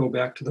can't go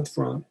back to the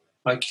front.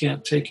 I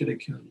can't take it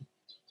again.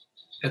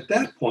 At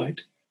that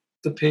point,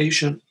 the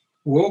patient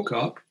woke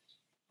up,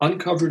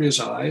 uncovered his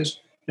eyes,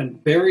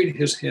 and buried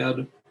his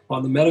head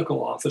on the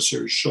medical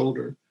officer's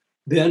shoulder.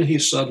 Then he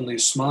suddenly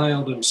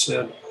smiled and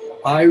said,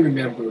 I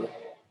remember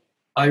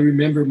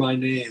my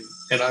name,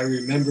 and I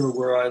remember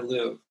where I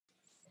live.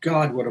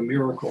 God, what a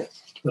miracle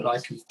that I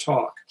can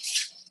talk.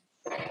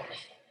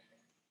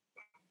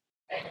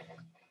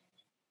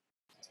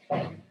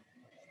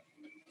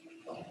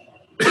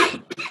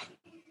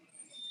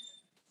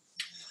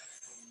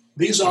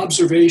 These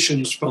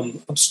observations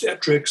from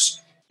obstetrics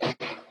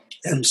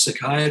and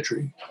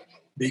psychiatry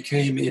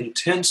became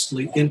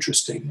intensely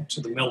interesting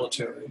to the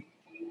military.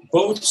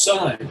 Both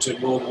sides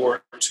in World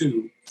War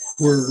II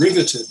were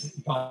riveted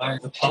by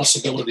the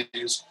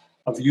possibilities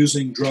of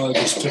using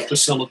drugs to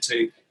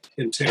facilitate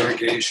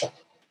interrogation.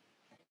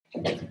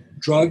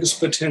 Drugs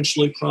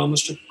potentially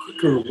promised a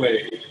quicker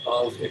way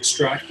of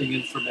extracting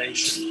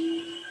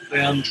information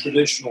than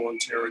traditional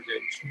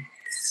interrogation.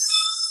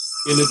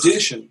 In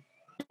addition,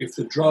 if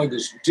the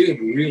drugs did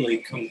really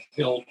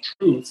compel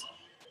truth,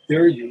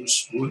 their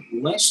use would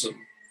lessen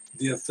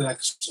the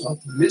effects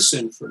of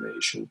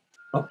misinformation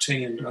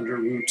obtained under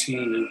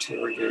routine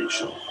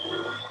interrogation.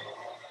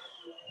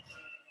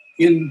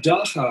 In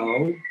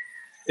Dachau,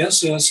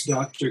 SS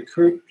Dr.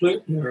 Kurt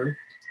Plitner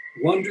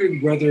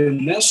wondered whether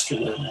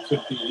mescaline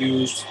could be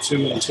used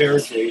to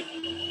interrogate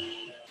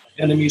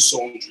enemy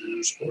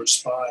soldiers or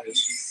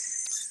spies.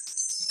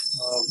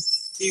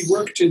 He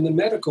worked in the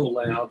medical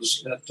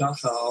labs at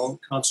Dachau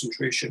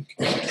concentration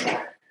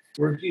camp,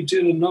 where he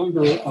did a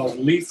number of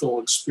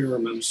lethal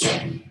experiments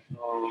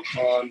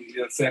on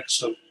the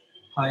effects of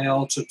high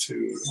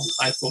altitude, on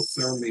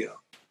hypothermia,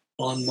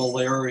 on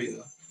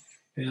malaria,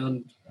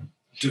 and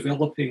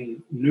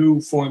developing new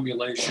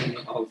formulation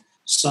of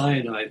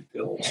cyanide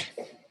pills.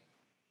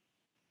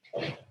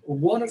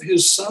 One of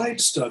his side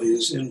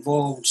studies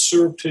involved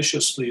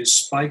surreptitiously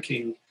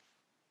spiking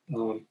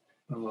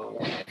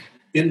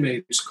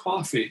inmates'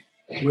 coffee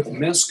with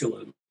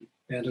mescaline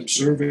and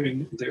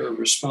observing their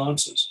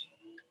responses.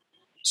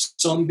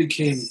 Some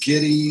became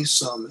giddy,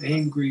 some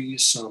angry,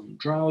 some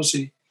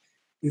drowsy.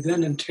 He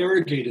then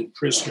interrogated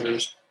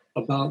prisoners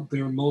about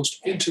their most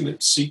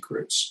intimate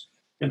secrets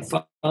and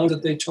found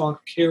that they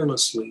talked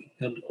carelessly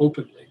and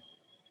openly.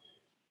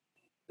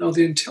 Now,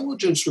 the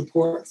intelligence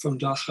report from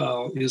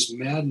Dachau is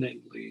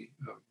maddeningly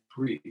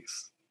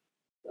brief.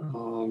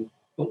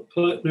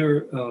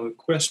 Putner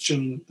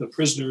questioned the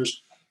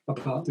prisoners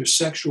about their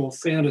sexual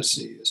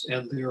fantasies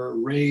and their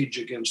rage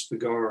against the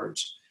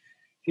guards.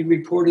 He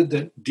reported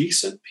that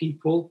decent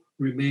people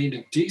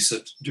remained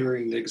decent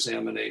during the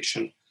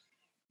examination,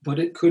 but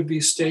it could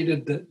be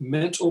stated that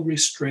mental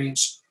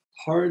restraints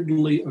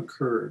hardly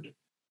occurred.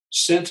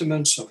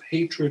 Sentiments of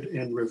hatred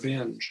and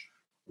revenge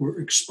were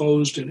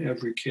exposed in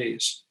every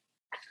case.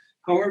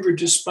 However,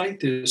 despite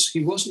this,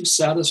 he wasn't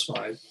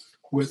satisfied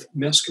with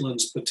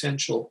mescaline's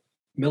potential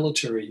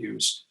military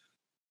use,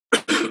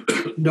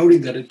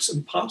 noting that it's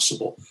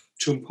impossible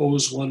to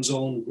impose one's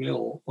own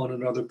will on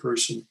another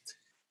person,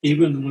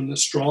 even when the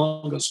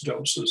strongest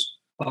doses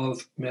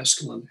of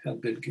mescaline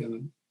had been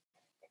given.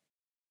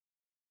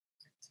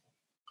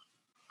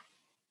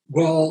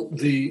 While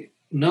the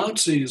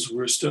Nazis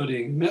were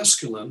studying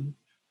mescaline,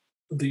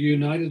 the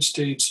United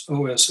States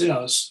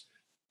OSS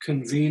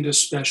convened a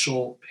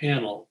special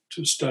panel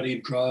to study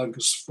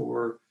drugs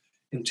for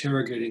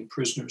interrogating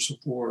prisoners of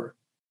war.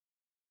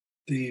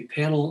 The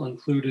panel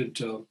included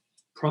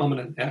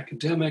prominent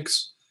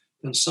academics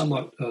and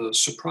somewhat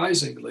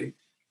surprisingly,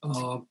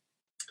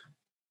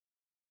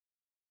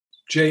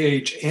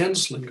 J.H.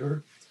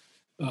 Anslinger,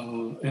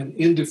 an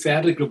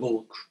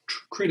indefatigable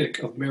critic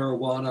of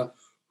marijuana,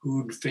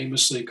 who'd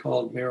famously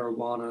called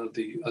marijuana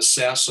the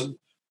assassin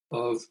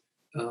of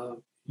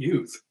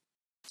youth.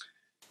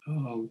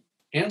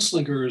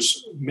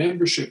 Anslinger's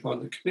membership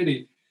on the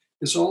committee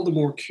is all the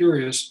more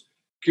curious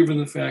given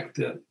the fact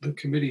that the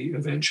committee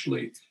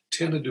eventually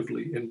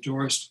tentatively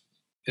endorsed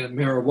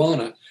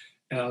marijuana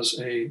as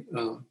a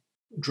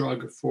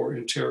drug for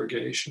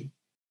interrogation.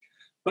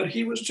 But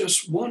he was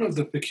just one of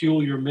the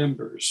peculiar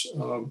members.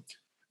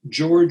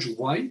 George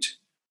White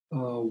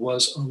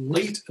was a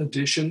late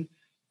addition.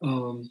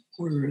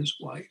 Where is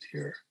White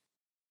here?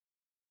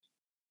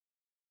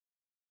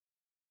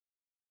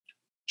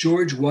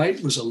 George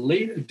White was a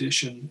late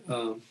addition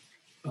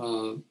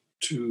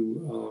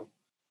to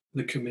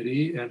the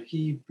committee, and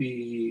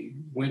he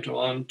went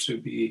on to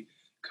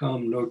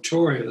become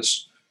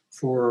notorious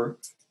for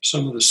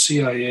some of the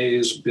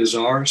CIA's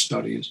bizarre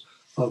studies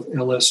of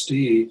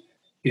LSD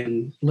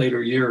in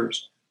later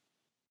years.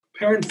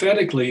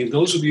 Parenthetically,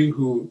 those of you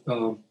who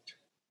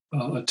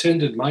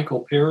attended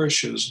Michael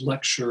Parrish's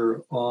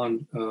lecture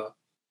on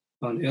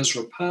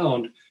Ezra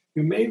Pound,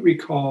 you may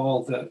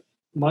recall that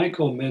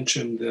Michael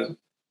mentioned that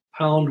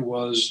Pound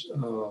was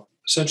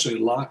essentially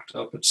locked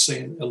up at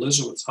St.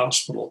 Elizabeth's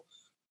Hospital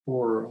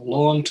for a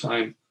long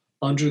time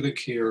under the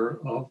care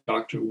of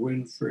Dr.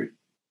 Winfried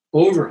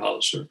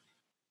Overholser.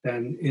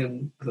 And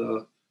in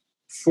the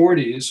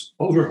 40s,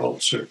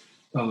 Overholser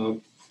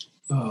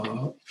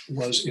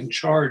was in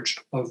charge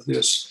of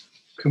this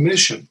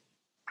commission.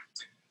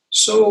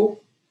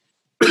 So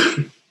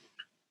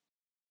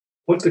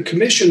what the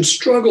commission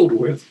struggled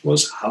with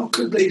was, how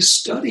could they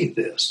study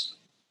this?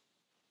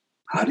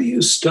 How do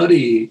you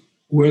study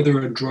whether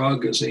a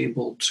drug is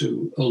able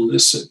to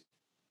elicit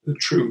the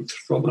truth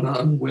from an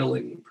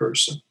unwilling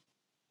person?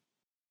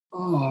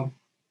 So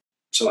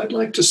I'd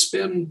like to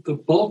spend the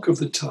bulk of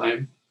the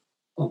time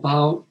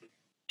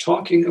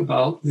talking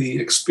about the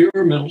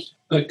experiments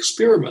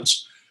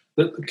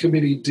that the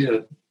committee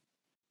did.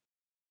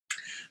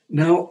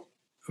 Now,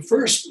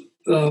 first,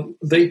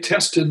 they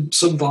tested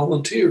some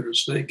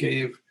volunteers. They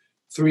gave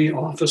 3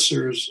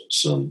 officers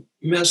some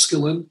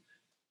mescaline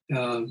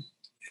and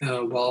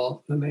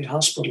they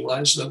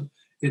hospitalized them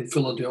in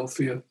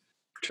Philadelphia.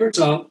 Turns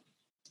out,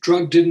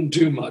 drug didn't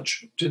do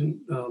much,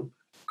 didn't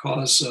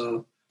cause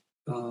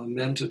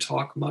men to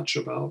talk much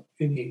about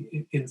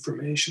any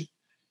information.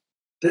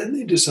 Then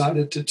they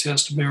decided to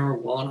test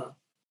marijuana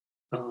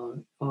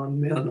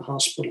on men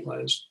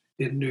hospitalized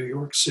in New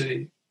York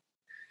City.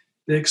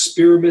 They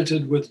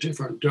experimented with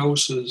different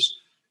doses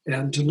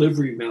and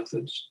delivery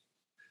methods.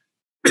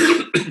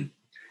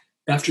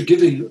 After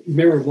giving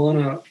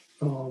marijuana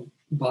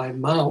by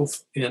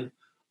mouth in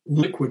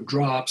liquid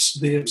drops,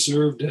 they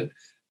observed it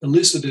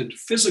elicited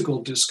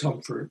physical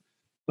discomfort,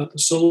 but the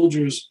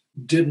soldiers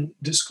didn't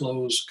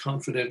disclose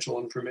confidential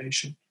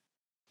information.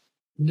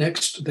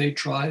 Next, they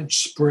tried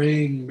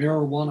spraying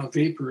marijuana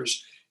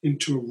vapors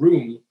into a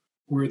room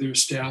where their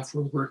staff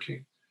were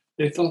working.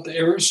 They thought the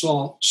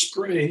aerosol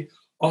spray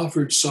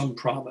offered some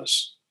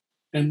promise.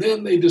 And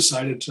then they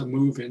decided to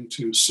move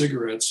into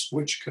cigarettes,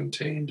 which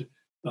contained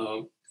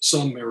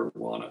some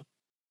marijuana.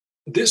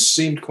 This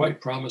seemed quite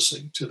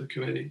promising to the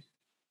committee.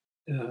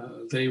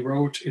 They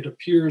wrote, "It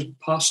appears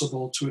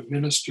possible to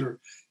administer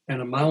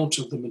an amount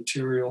of the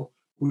material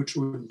which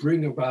would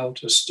bring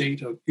about a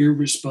state of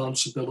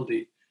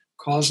irresponsibility,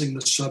 causing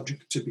the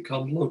subject to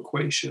become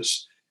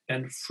loquacious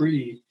and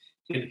free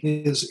in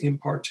his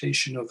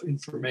impartation of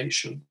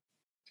information,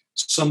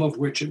 some of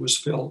which it was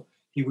felt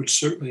he would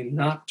certainly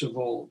not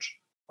divulge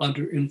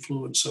under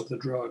influence of the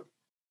drug."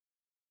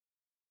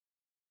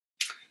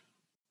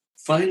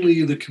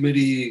 Finally, the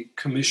committee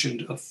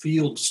commissioned a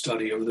field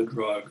study of the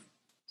drug,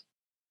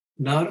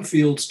 not a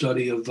field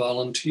study of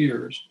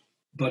volunteers,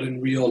 but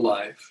in real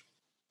life.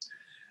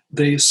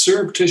 They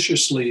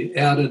surreptitiously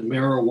added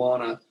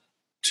marijuana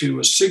to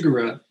a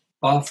cigarette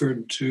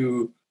offered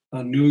to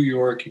a New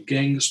York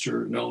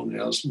gangster known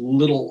as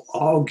Little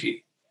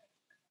Augie.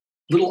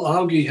 Little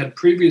Augie had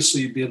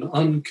previously been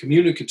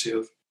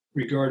uncommunicative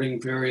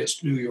regarding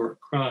various New York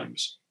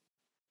crimes.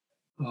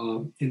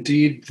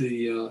 Indeed,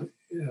 the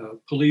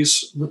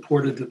police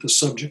reported that the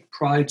subject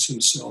prides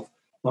himself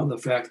on the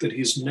fact that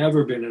he's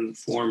never been an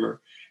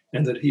informer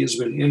and that he has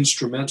been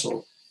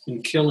instrumental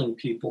in killing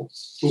people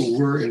who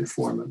were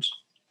informants.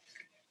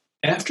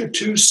 After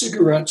 2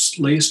 cigarettes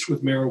laced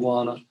with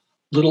marijuana,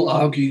 Little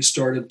Augie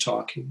started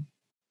talking.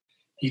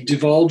 He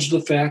divulged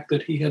the fact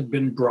that he had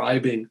been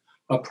bribing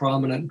a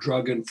prominent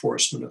drug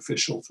enforcement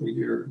official for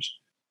years,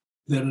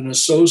 that an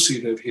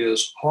associate of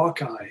his,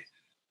 Hawkeye,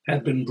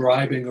 had been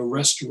bribing a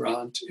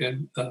restaurant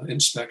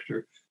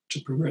inspector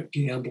to permit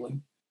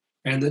gambling,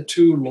 and that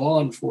 2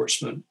 law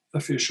enforcement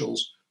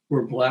officials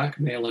were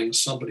blackmailing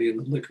somebody in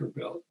the liquor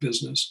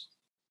business.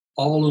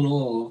 All in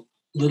all,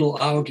 Little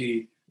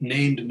Augie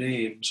named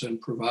names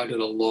and provided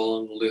a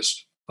long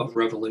list of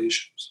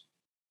revelations.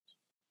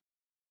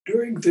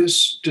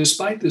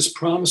 Despite this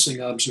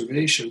promising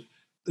observation,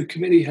 the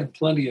committee had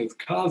plenty of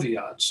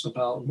caveats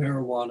about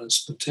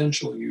marijuana's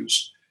potential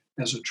use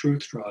as a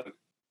truth drug.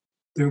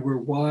 There were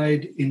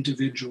wide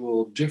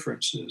individual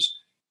differences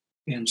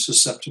in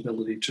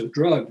susceptibility to the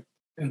drug,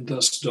 and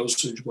thus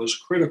dosage was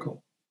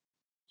critical.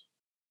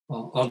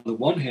 On the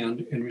one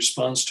hand, in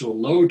response to a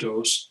low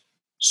dose,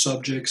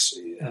 subjects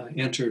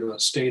entered a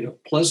state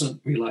of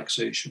pleasant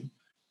relaxation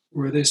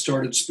where they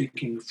started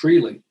speaking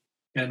freely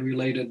and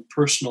related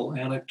personal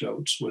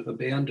anecdotes with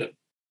abandon.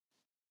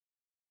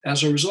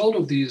 As a result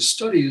of these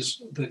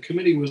studies, the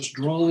committee was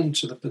drawn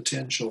to the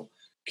potential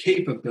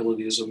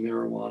capabilities of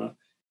marijuana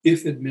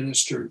if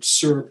administered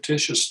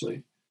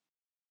surreptitiously.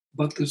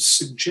 But the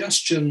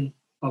suggestion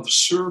of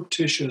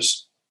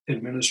surreptitious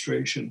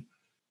administration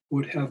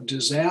would have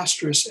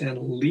disastrous and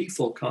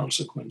lethal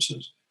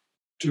consequences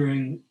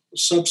during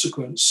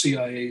subsequent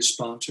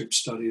CIA-sponsored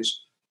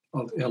studies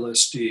of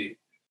LSD.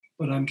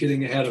 But I'm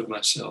getting ahead of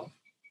myself.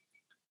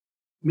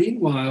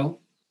 Meanwhile,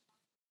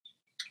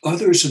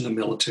 others in the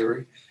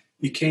military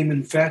became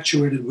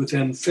infatuated with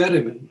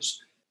amphetamines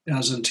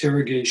as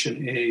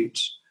interrogation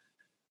aids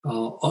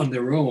on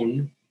their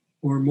own,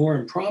 or more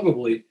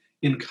improbably,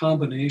 in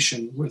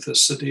combination with a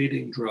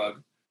sedating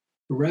drug.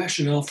 The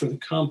rationale for the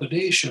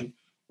combination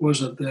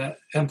was that the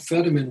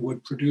amphetamine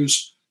would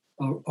produce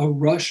a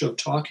rush of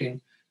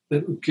talking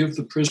that would give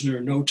the prisoner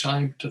no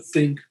time to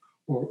think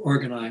or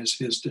organize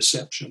his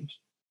deceptions.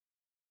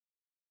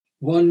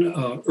 One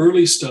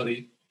early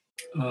study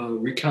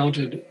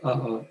recounted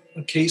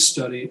a case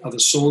study of a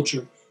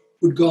soldier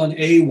who'd gone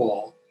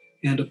AWOL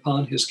and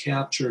upon his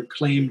capture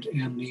claimed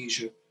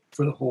amnesia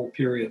for the whole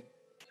period.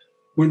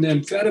 When the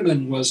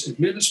amphetamine was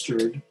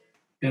administered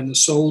and the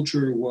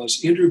soldier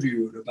was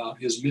interviewed about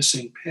his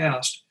missing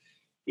past,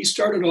 he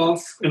started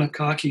off in a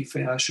cocky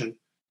fashion,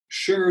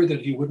 sure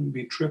that he wouldn't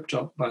be tripped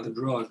up by the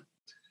drug.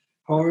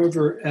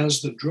 However,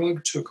 as the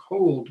drug took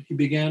hold, he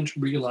began to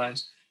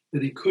realize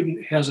that he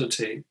couldn't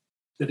hesitate,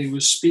 that he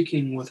was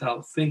speaking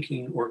without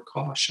thinking or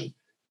caution,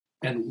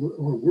 and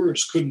or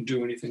worse, couldn't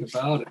do anything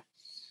about it.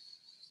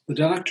 The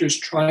doctors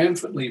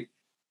triumphantly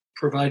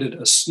provided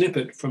a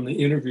snippet from the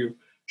interview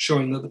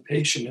showing that the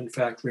patient, in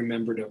fact,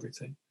 remembered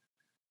everything.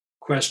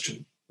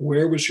 Question: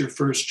 where was your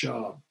first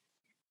job?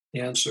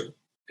 Answer: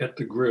 at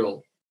the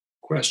grill.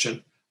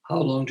 Question: how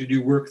long did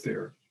you work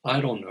there?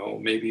 I don't know,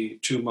 maybe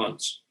 2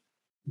 months.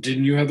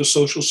 Didn't you have a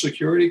social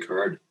security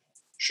card?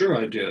 Sure,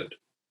 I did.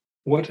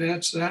 What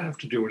does that have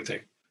to do with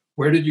anything?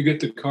 Where did you get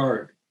the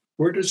card?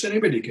 Where does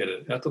anybody get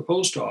it? At the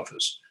post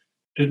office.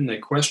 Didn't they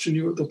question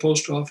you at the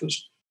post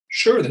office?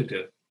 Sure, they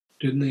did.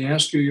 Didn't they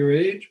ask you your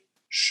age?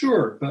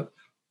 Sure, but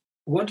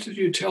what did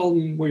you tell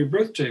them what your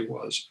birthday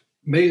was?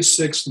 May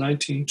 6,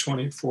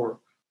 1924.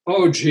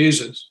 Oh,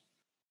 Jesus.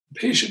 The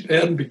patient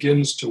then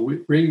begins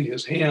to wring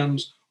his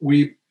hands,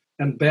 weep,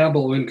 and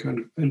babble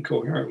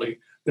incoherently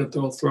that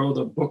they'll throw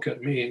the book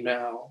at me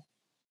now.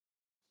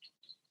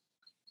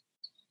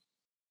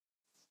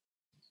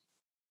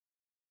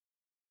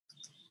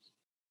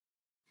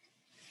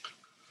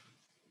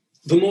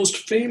 The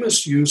most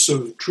famous use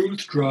of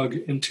truth drug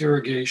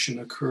interrogation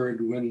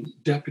occurred when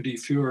Deputy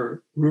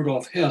Fuhrer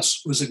Rudolf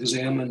Hess was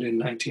examined in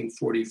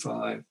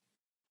 1945.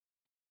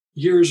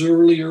 Years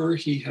earlier,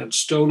 he had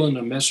stolen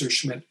a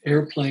Messerschmitt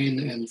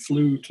airplane and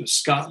flew to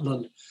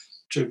Scotland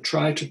to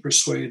try to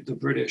persuade the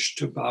British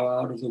to bow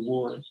out of the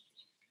war.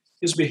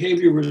 His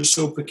behavior was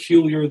so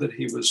peculiar that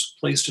he was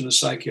placed in a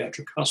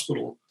psychiatric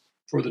hospital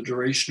for the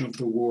duration of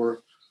the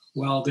war.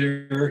 While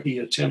there, he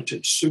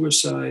attempted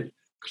suicide,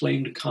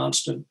 claimed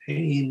constant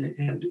pain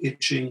and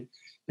itching,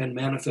 and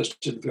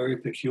manifested very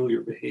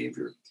peculiar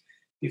behavior.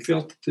 He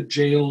felt that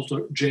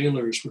the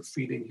jailers were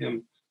feeding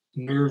him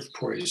nerve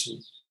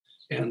poison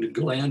and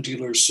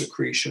glandular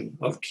secretion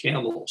of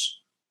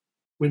camels.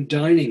 When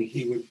dining,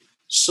 he would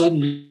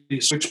suddenly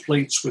switch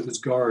plates with his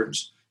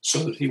guards so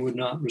that he would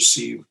not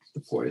receive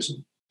the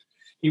poison.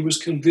 He was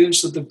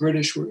convinced that the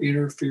British were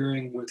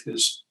interfering with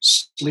his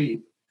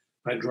sleep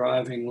by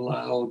driving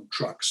loud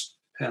trucks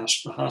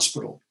past the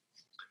hospital.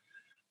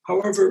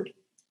 However,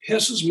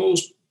 Hess's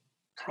most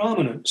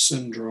prominent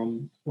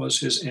syndrome was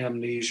his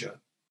amnesia.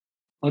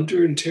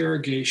 Under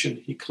interrogation,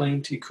 he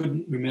claimed he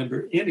couldn't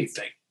remember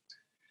anything.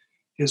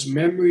 His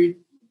memory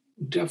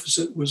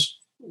deficit was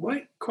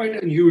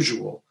quite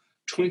unusual,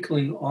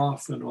 twinkling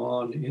off and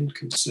on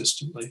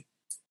inconsistently.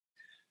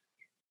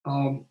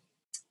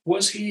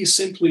 Was he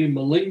simply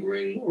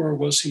malingering, or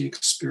was he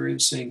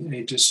experiencing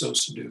a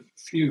dissociative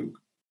fugue?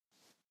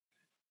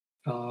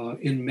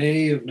 In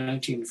May of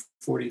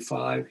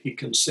 1945, he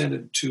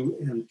consented to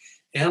an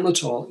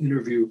Amytal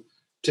interview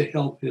to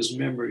help his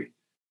memory.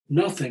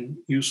 Nothing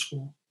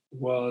useful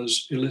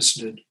was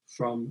elicited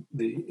from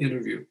the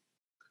interview.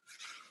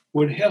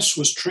 When Hess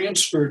was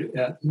transferred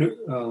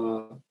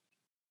to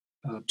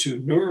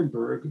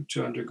Nuremberg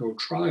to undergo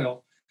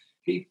trial,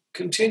 he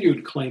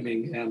continued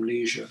claiming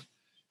amnesia,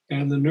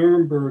 and the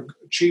Nuremberg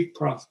chief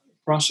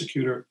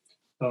prosecutor,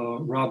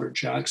 Robert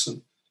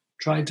Jackson,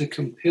 tried to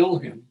compel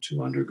him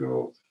to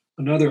undergo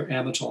another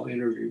Amytal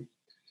interview.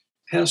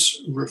 Hess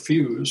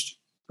refused,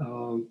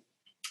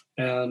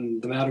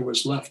 and the matter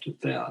was left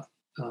at that.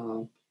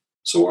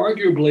 So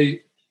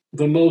arguably,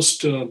 the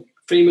most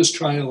famous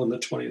trial in the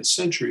 20th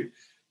century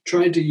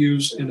tried to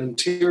use an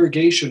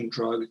interrogation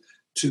drug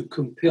to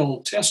compel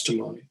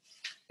testimony.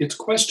 It's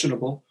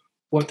questionable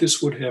what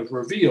this would have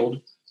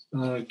revealed,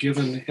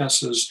 given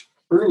Hess's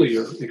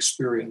earlier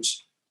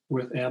experience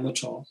with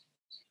Amytal.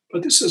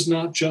 But this is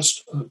not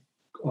just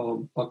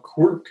a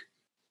quirk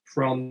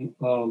from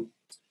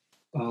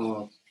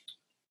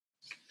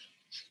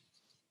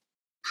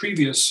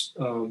previous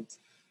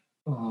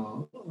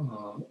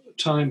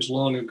times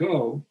long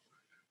ago.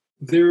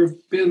 There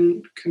have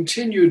been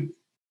continued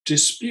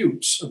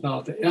disputes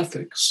about the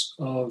ethics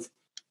of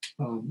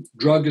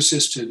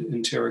drug-assisted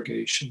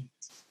interrogation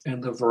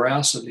and the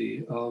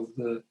veracity of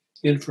the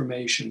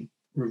information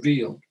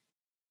revealed.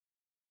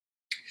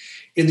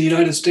 In the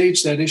United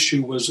States, that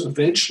issue was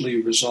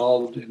eventually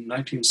resolved in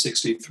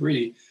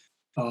 1963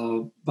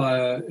 by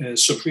a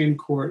Supreme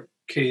Court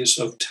case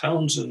of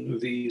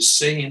Townsend v.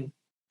 Sane.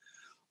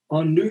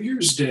 On New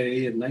Year's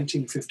Day in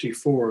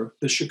 1954,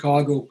 the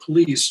Chicago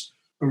police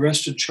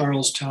arrested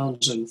Charles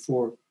Townsend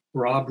for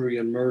robbery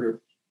and murder.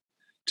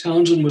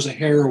 Townsend was a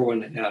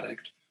heroin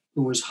addict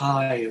who was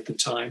high at the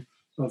time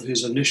of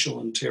his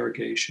initial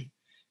interrogation.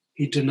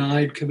 He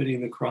denied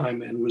committing the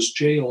crime and was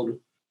jailed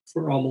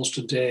for almost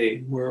a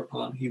day,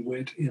 whereupon he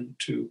went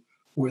into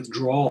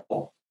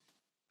withdrawal.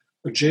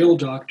 A jail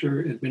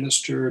doctor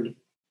administered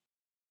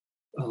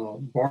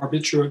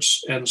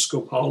barbiturates and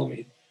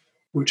scopolamine,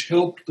 which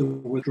helped the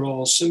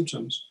withdrawal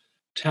symptoms.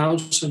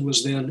 Townsend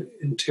was then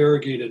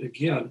interrogated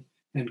again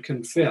and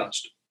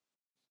confessed.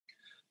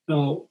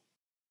 Now,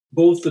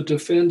 both the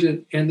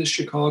defendant and the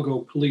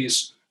Chicago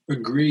police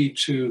agreed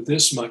to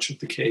this much of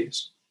the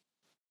case.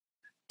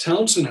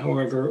 Townsend,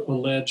 however,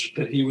 alleged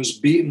that he was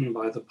beaten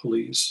by the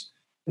police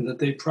and that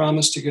they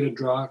promised to get a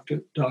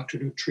doctor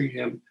to treat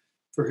him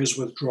for his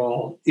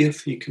withdrawal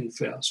if he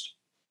confessed.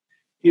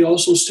 He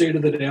also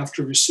stated that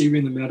after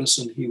receiving the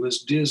medicine, he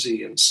was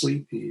dizzy and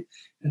sleepy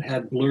and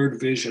had blurred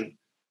vision,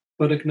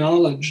 but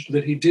acknowledged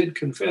that he did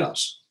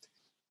confess.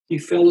 He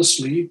fell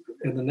asleep,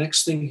 and the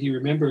next thing he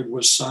remembered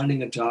was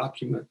signing a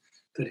document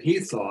that he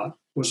thought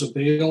was a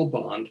bail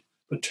bond,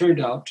 but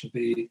turned out to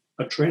be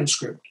a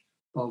transcript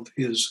of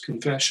his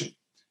confession.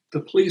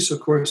 The police, of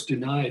course,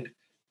 denied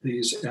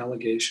these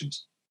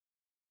allegations.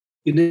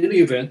 In any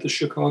event, the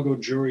Chicago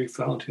jury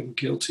found him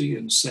guilty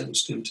and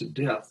sentenced him to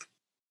death.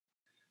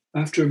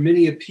 After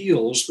many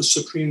appeals, the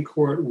Supreme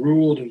Court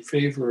ruled in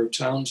favor of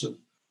Townsend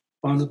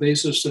on the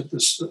basis that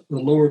the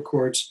lower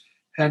courts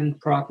hadn't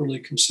properly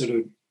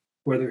considered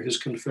whether his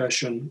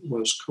confession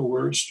was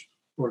coerced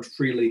or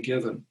freely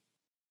given.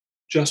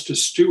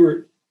 Justice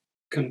Stewart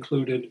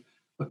concluded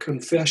a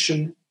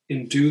confession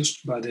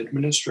induced by the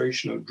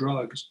administration of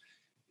drugs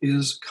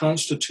is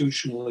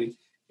constitutionally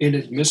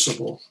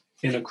inadmissible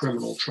in a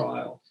criminal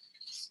trial.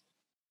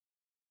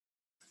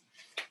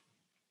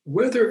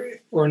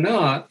 Whether or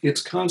not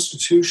it's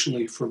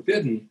constitutionally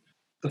forbidden,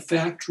 the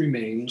fact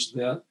remains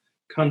that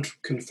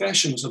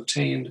confessions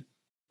obtained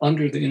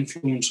under the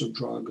influence of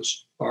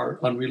drugs are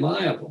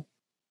unreliable,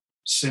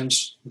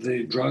 since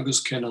the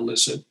drugs can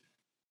elicit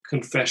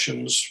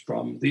confessions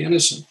from the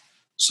innocent.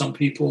 Some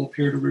people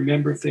appear to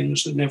remember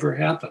things that never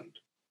happened,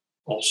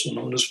 also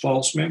known as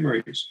false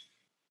memories,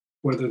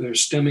 whether they're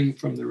stemming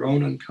from their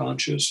own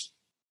unconscious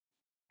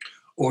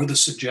or the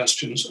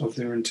suggestions of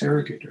their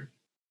interrogator.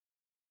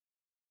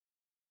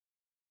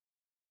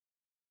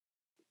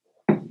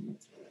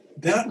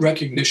 That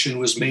recognition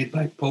was made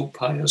by Pope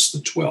Pius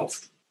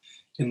XII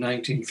in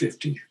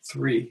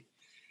 1953.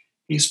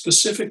 He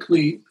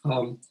specifically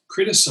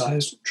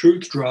criticized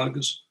truth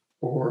drugs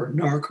or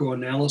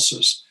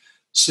narcoanalysis,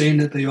 saying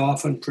that they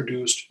often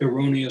produced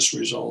erroneous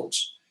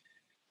results.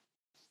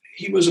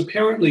 He was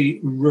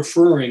apparently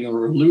referring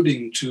or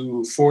alluding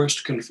to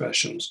forced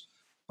confessions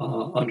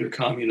under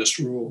communist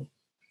rule.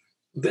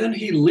 Then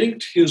he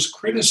linked his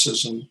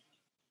criticism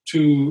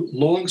to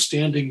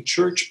long-standing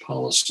church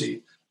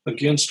policy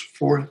against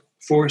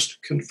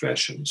forced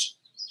confessions.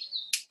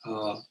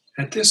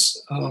 And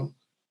this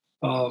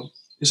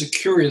is a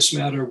curious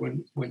matter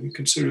when you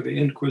consider the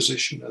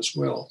Inquisition as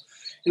well.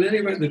 In any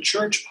event, the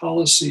church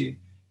policy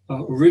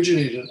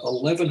originated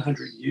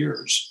 1,100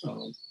 years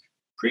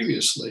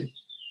previously.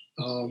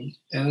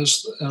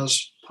 As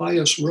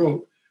Pius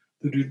wrote,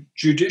 the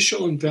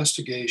judicial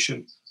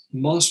investigation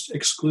must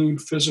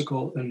exclude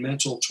physical and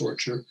mental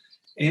torture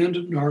and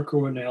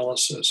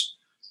narcoanalysis,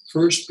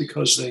 first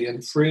because they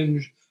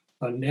infringe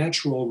a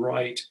natural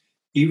right,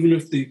 even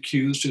if the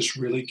accused is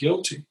really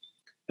guilty,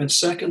 and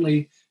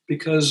secondly,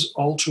 because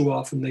all too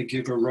often they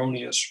give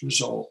erroneous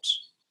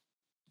results.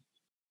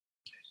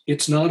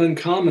 It's not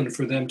uncommon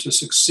for them to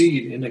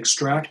succeed in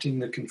extracting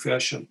the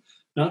confession,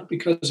 not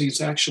because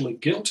he's actually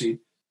guilty,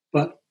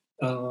 but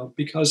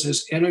because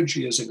his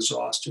energy is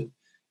exhausted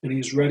and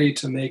he's ready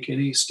to make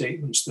any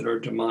statements that are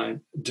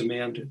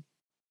demanded.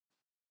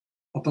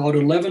 About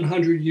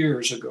 1,100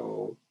 years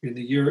ago, in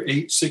the year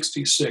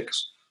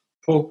 866,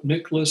 Pope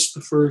Nicholas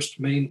I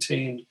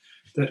maintained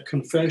that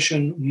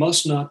confession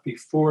must not be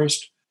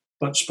forced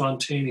but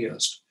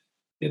spontaneous.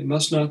 It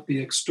must not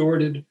be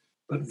extorted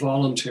but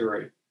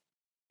voluntary.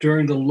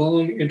 During the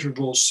long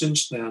intervals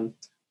since then,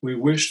 we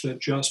wish that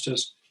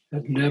justice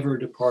had never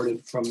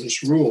departed from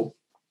this rule.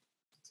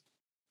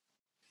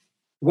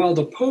 While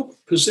the Pope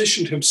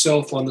positioned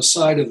himself on the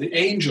side of the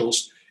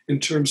angels in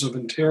terms of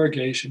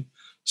interrogation,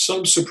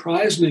 some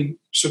surprising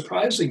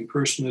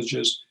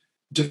personages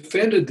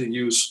defended the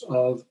use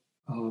of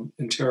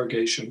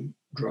interrogation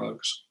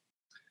drugs.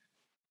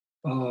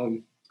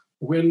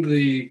 When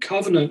the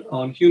Covenant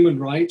on Human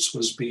Rights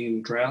was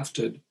being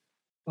drafted,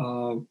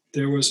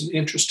 there was an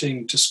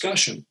interesting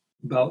discussion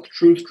about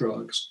truth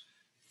drugs.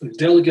 The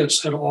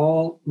delegates had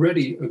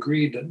already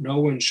agreed that no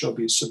one shall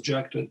be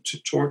subjected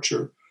to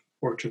torture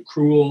or to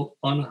cruel,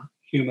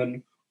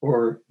 unhuman,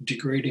 or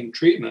degrading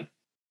treatment.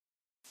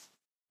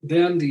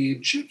 Then the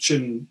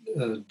Egyptian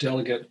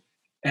delegate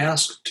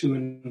asked to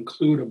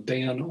include a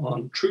ban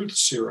on truth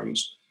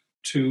serums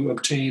to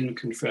obtain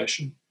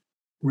confession,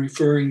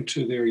 referring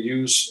to their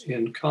use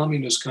in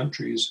communist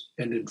countries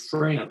and in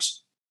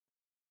France.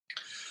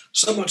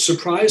 Somewhat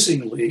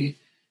surprisingly,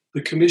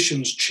 the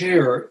Commission's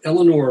chair,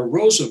 Eleanor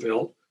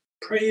Roosevelt,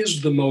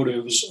 praised the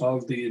motives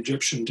of the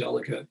Egyptian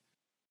delegate,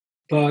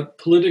 but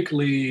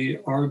politically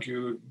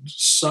argued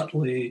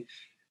subtly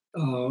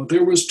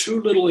there was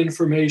too little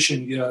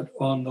information yet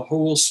on the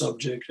whole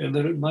subject and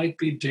that it might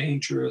be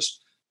dangerous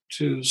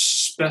to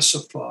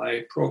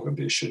specify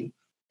prohibition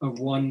of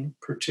one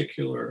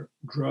particular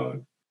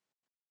drug.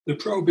 The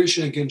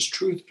prohibition against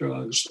truth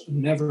drugs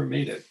never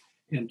made it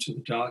into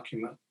the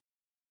document.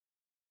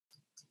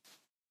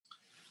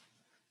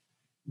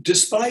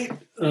 Despite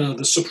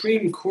the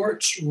Supreme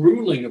Court's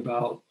ruling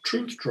about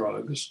truth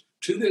drugs,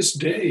 to this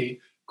day,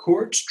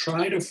 courts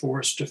try to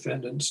force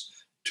defendants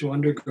to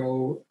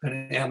undergo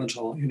an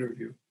Amytal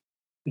interview.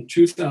 In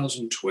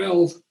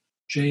 2012,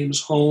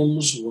 James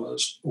Holmes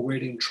was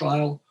awaiting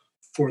trial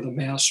for the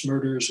mass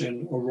murders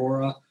in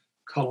Aurora,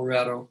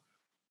 Colorado,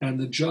 and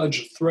the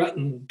judge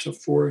threatened to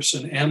force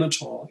an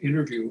Amytal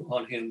interview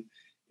on him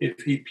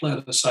if he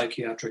pled a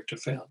psychiatric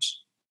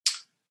defense.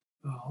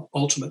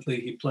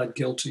 Ultimately, he pled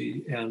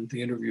guilty and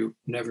the interview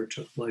never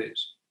took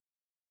place.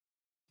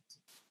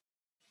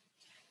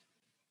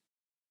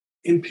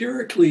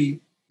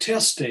 Empirically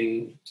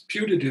testing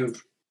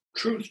putative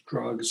truth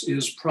drugs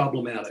is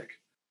problematic.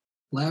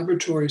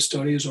 Laboratory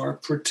studies are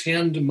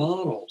pretend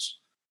models,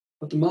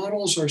 but the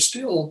models are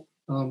still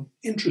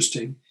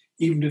interesting,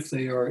 even if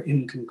they are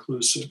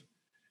inconclusive.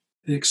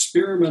 The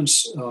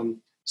experiments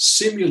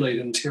simulate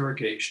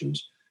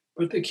interrogations,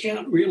 but they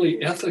can't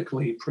really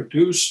ethically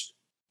produce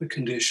the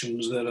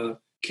conditions that a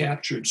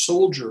captured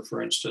soldier,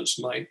 for instance,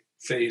 might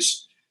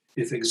face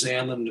if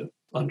examined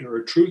under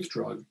a truth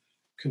drug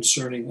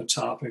concerning a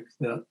topic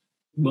that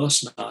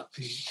must not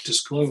be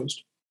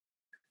disclosed.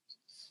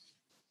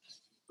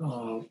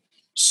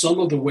 Some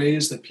of the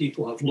ways that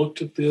people have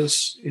looked at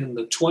this: in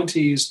the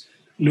 1920s,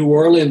 New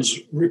Orleans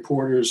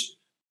reporters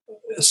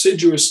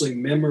assiduously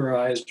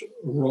memorized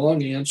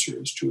wrong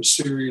answers to a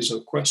series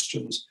of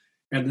questions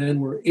and then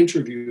were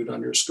interviewed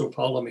under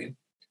scopolamine.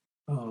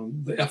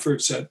 The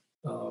efforts at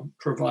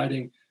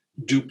providing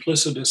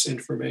duplicitous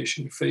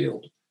information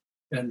failed,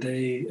 and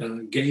they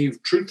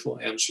gave truthful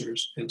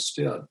answers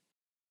instead.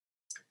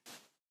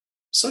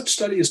 Such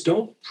studies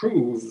don't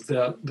prove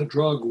that the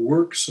drug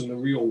works in the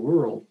real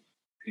world.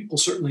 People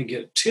certainly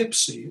get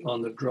tipsy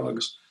on the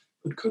drugs,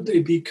 but could they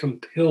be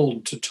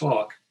compelled to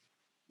talk?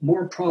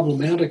 More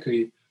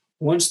problematically,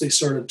 once they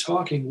started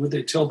talking, would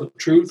they tell the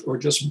truth or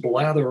just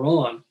blather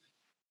on?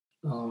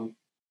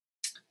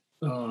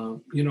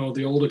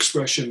 The old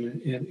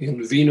expression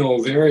in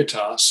vino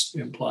veritas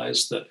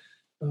implies that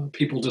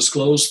people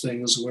disclose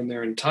things when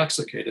they're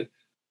intoxicated,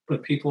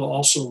 but people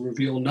also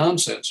reveal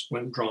nonsense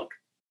when drunk.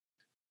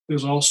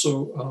 There's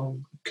also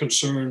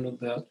concern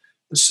that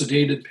the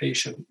sedated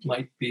patient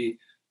might be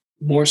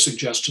more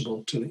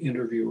suggestible to the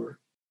interviewer,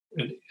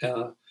 and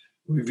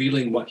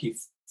revealing what he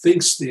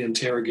thinks the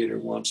interrogator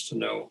wants to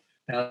know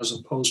as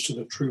opposed to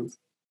the truth.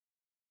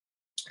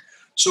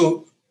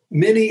 So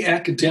many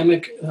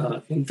academic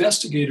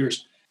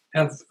investigators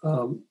have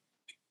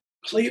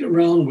played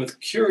around with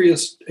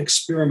curious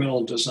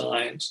experimental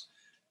designs.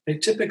 They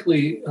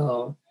typically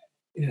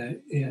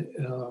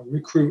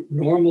recruit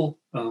normal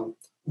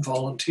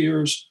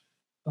volunteers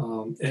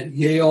at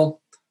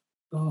Yale.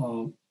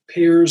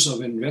 Pairs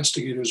of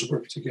investigators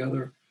work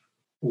together.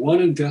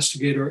 One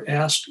investigator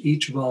asked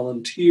each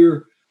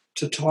volunteer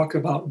to talk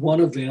about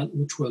one event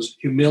which was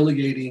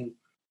humiliating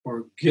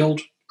or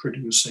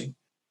guilt-producing.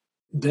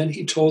 Then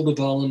he told the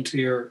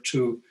volunteer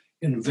to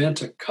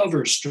invent a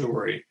cover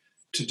story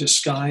to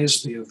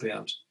disguise the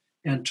event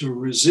and to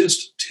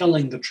resist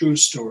telling the true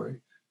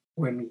story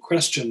when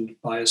questioned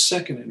by a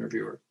second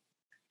interviewer.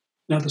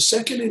 Now, the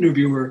second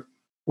interviewer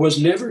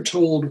was never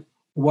told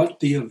what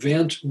the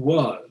event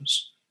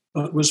was,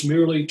 but was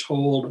merely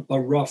told a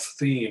rough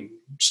theme,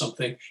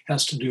 something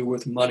has to do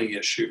with money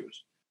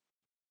issues.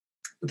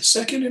 But the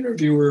second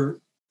interviewer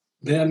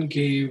then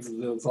gave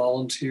the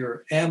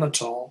volunteer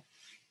Amytal,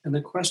 and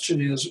the question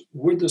is,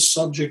 would the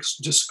subjects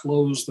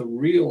disclose the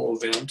real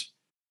event,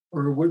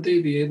 or would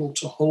they be able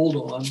to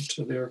hold on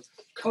to their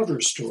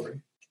cover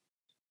story?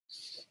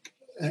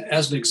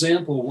 As an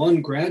example,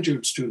 one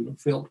graduate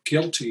student felt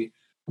guilty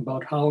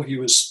about how he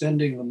was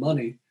spending the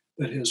money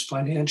that his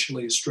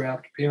financially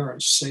strapped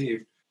parents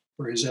saved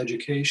for his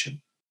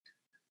education.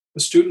 The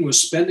student was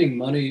spending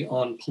money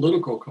on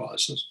political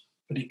causes,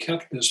 but he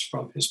kept this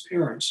from his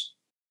parents.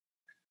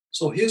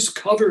 So his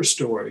cover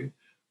story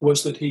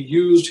was that he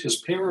used his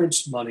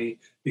parents' money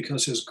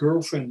because his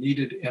girlfriend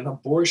needed an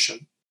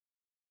abortion.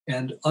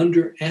 And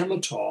under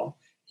Amytal,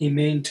 he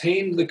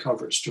maintained the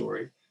cover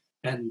story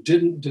and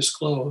didn't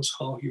disclose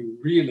how he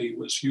really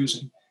was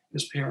using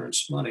his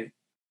parents' money.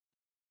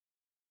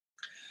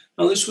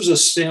 Now, this was a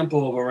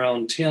sample of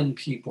around 10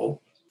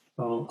 people.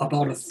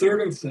 About a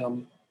third of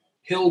them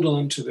held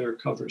on to their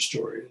cover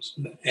stories.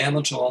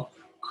 Amytal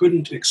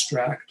couldn't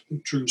extract the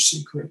true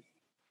secret.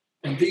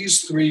 And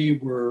these three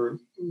were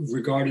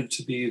regarded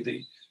to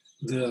be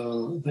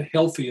the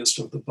healthiest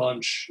of the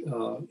bunch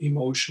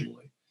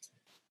emotionally.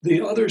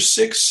 The other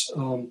six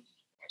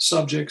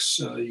subjects,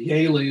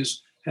 Yaleys,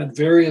 had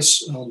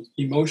various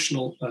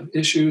emotional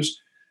issues,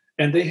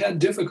 and they had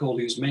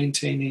difficulties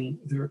maintaining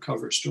their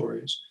cover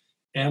stories.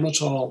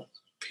 Amytal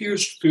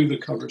pierced through the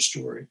cover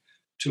story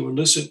to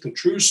elicit the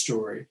true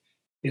story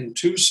in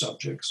two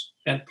subjects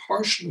and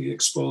partially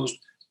exposed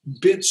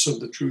bits of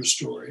the true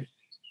story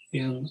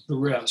in the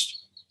rest.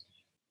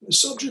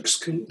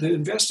 The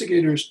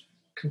investigators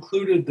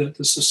concluded that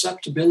the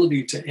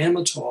susceptibility to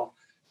Amytal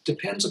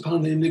depends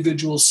upon the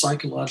individual's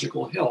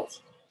psychological health,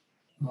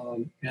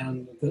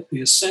 and that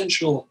the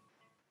essential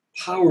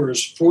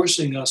powers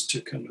forcing us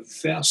to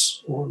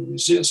confess or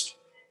resist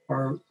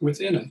are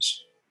within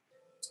us.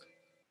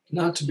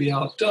 Not to be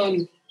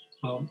outdone,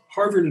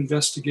 Harvard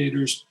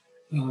investigators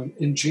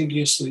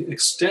ingeniously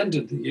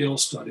extended the Yale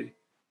study.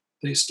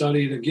 They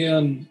studied,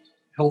 again,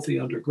 healthy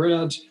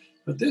undergrads,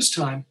 but this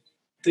time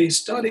they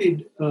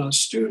studied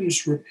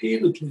students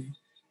repeatedly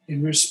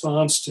in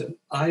response to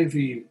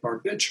IV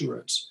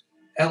barbiturates,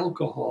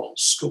 alcohol,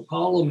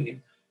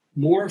 scopolamine,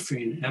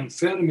 morphine,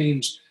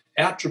 amphetamines,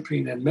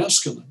 atropine, and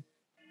mescaline.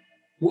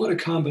 What a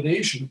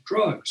combination of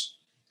drugs.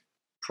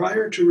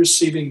 Prior to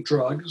receiving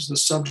drugs, the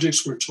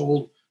subjects were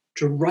told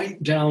to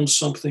write down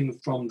something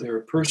from their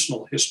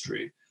personal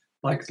history,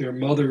 like their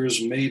mother's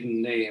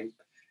maiden name,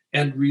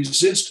 and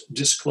resist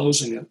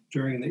disclosing it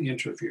during the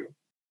interview.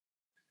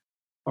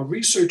 A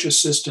research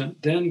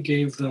assistant then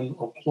gave them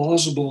a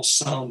plausible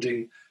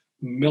sounding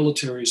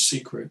military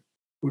secret,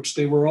 which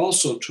they were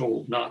also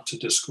told not to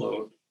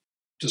disclose,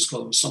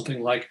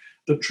 something like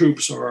the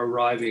troops are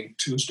arriving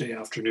Tuesday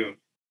afternoon.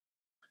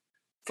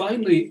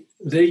 Finally,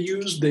 they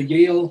used the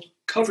Yale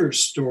cover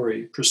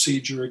story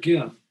procedure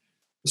again.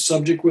 The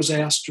subject was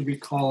asked to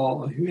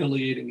recall a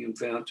humiliating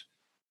event,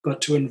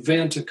 but to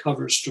invent a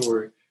cover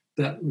story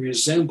that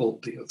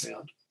resembled the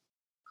event.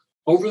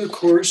 Over the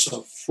course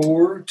of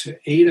 4 to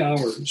 8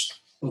 hours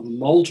of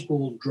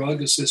multiple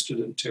drug-assisted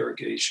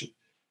interrogation,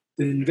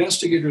 the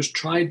investigators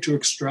tried to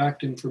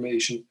extract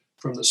information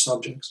from the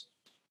subjects.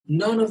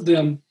 None of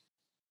them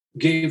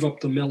gave up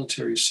the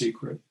military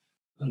secret.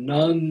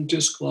 None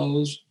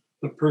disclosed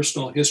the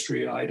personal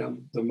history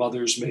item, the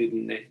mother's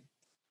maiden name.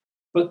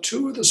 But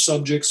 2 of the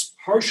subjects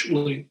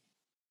partially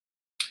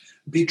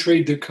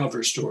betrayed their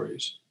cover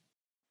stories.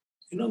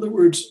 In other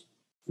words,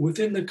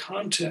 within the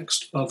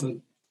context of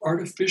an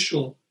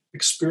artificial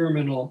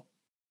experimental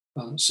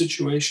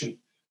situation,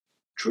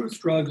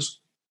 truth drugs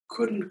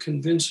couldn't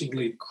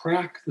convincingly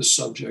crack the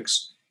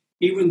subjects,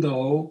 even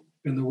though,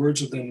 in the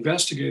words of the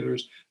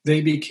investigators, they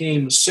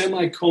became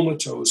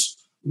semi-comatose,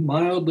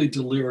 mildly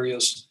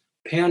delirious,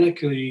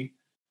 panicky,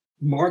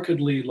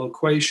 markedly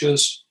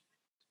loquacious,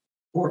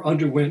 or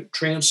underwent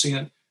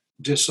transient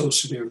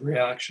dissociative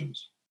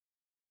reactions.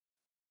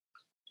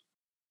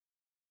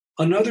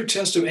 Another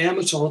test of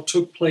amytal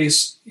took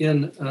place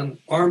in an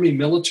Army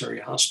military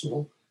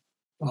hospital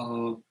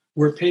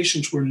where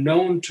patients were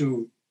known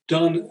to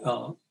done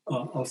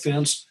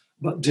offense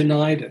but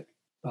denied it.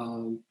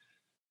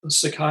 A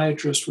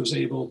psychiatrist was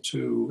able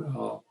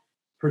to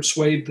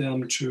persuade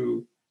them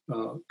to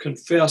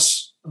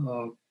confess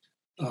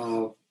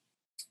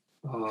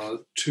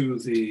to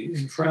the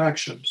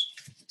infractions.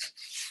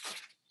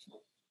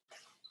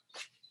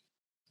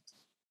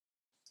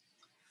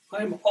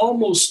 I'm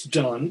almost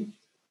done,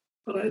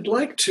 but I'd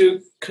like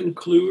to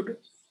conclude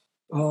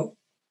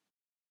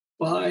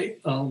by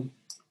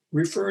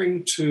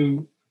referring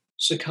to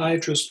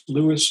psychiatrist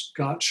Louis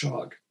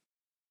Gottschalk.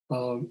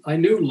 I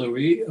knew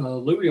Louis.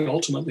 Louis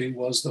ultimately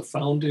was the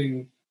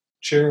founding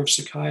chair of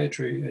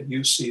psychiatry at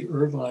UC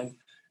Irvine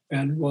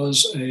and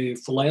was a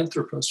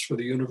philanthropist for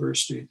the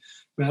university.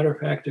 Matter of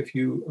fact, if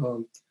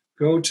you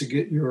go to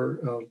get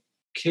your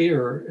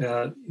care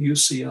at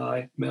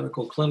UCI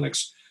medical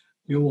clinics,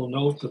 you will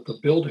note that the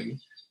building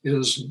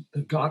is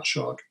the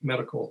Gottschalk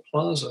Medical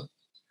Plaza.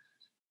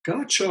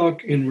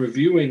 Gottschalk, in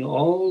reviewing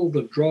all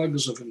the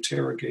drugs of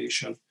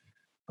interrogation,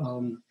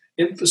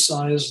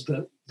 emphasized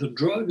that the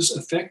drug's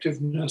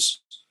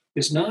effectiveness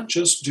is not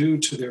just due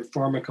to their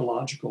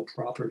pharmacological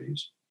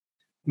properties.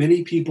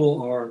 Many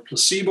people are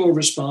placebo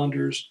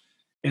responders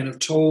and have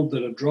told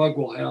that a drug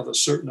will have a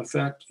certain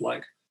effect,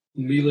 like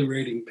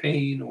ameliorating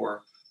pain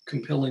or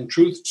compelling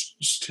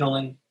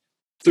truth-telling.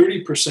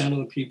 30% of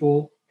the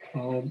people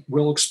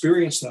will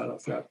experience that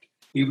effect,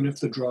 even if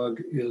the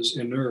drug is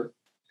inert.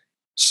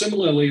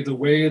 Similarly, the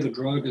way the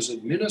drug is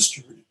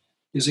administered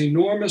is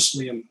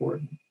enormously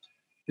important.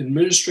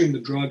 Administering the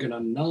drug in a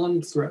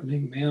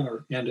non-threatening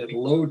manner and at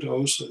low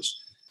doses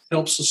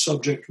helps the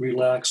subject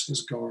relax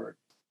his guard.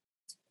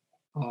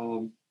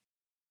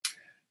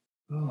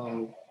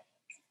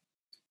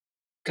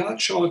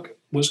 Gottschalk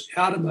was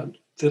adamant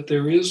that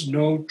there is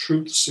no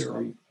truth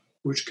serum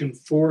which can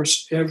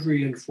force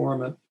every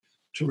informant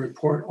to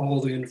report all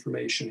the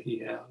information he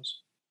has.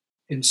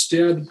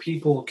 Instead,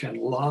 people can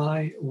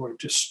lie or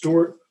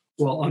distort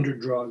while under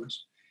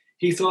drugs.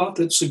 He thought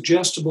that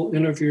suggestible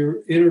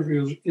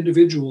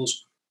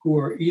individuals who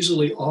are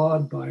easily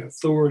awed by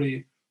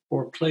authority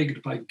or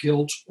plagued by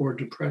guilt or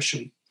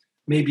depression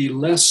may be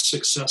less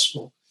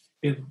successful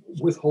in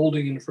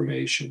withholding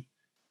information,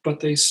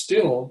 but they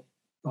still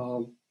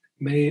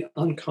may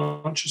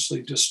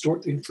unconsciously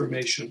distort the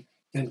information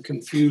and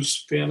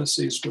confuse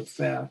fantasies with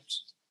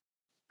facts.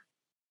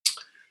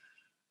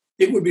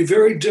 It would be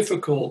very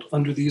difficult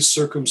under these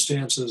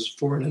circumstances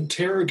for an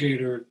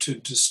interrogator to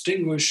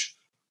distinguish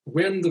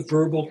when the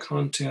verbal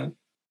content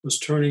was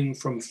turning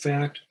from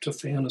fact to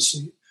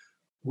fantasy,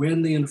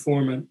 when the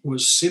informant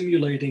was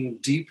simulating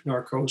deep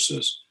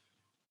narcosis,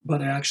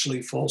 but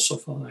actually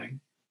falsifying,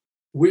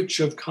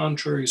 which of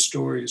contrary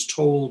stories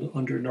told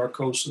under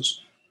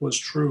narcosis was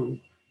true,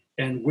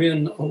 and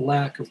when a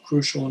lack of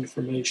crucial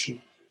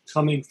information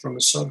coming from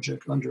a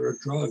subject under a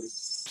drug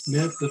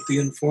meant that the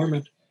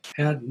informant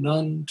had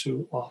none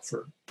to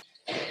offer.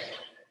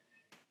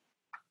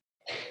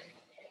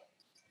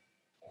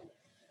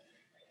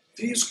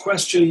 These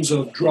questions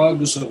of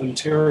drugs of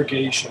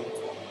interrogation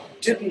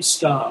didn't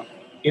stop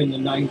in the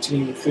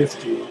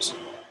 1950s.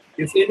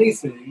 If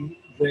anything,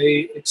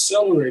 they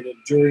accelerated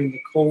during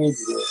the Cold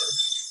War,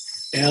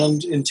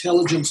 and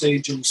intelligence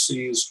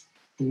agencies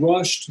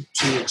rushed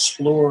to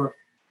explore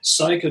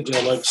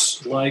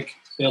psychedelics like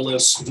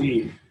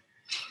LSD.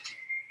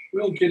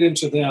 We'll get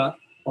into that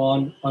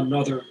on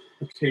another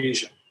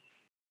occasion.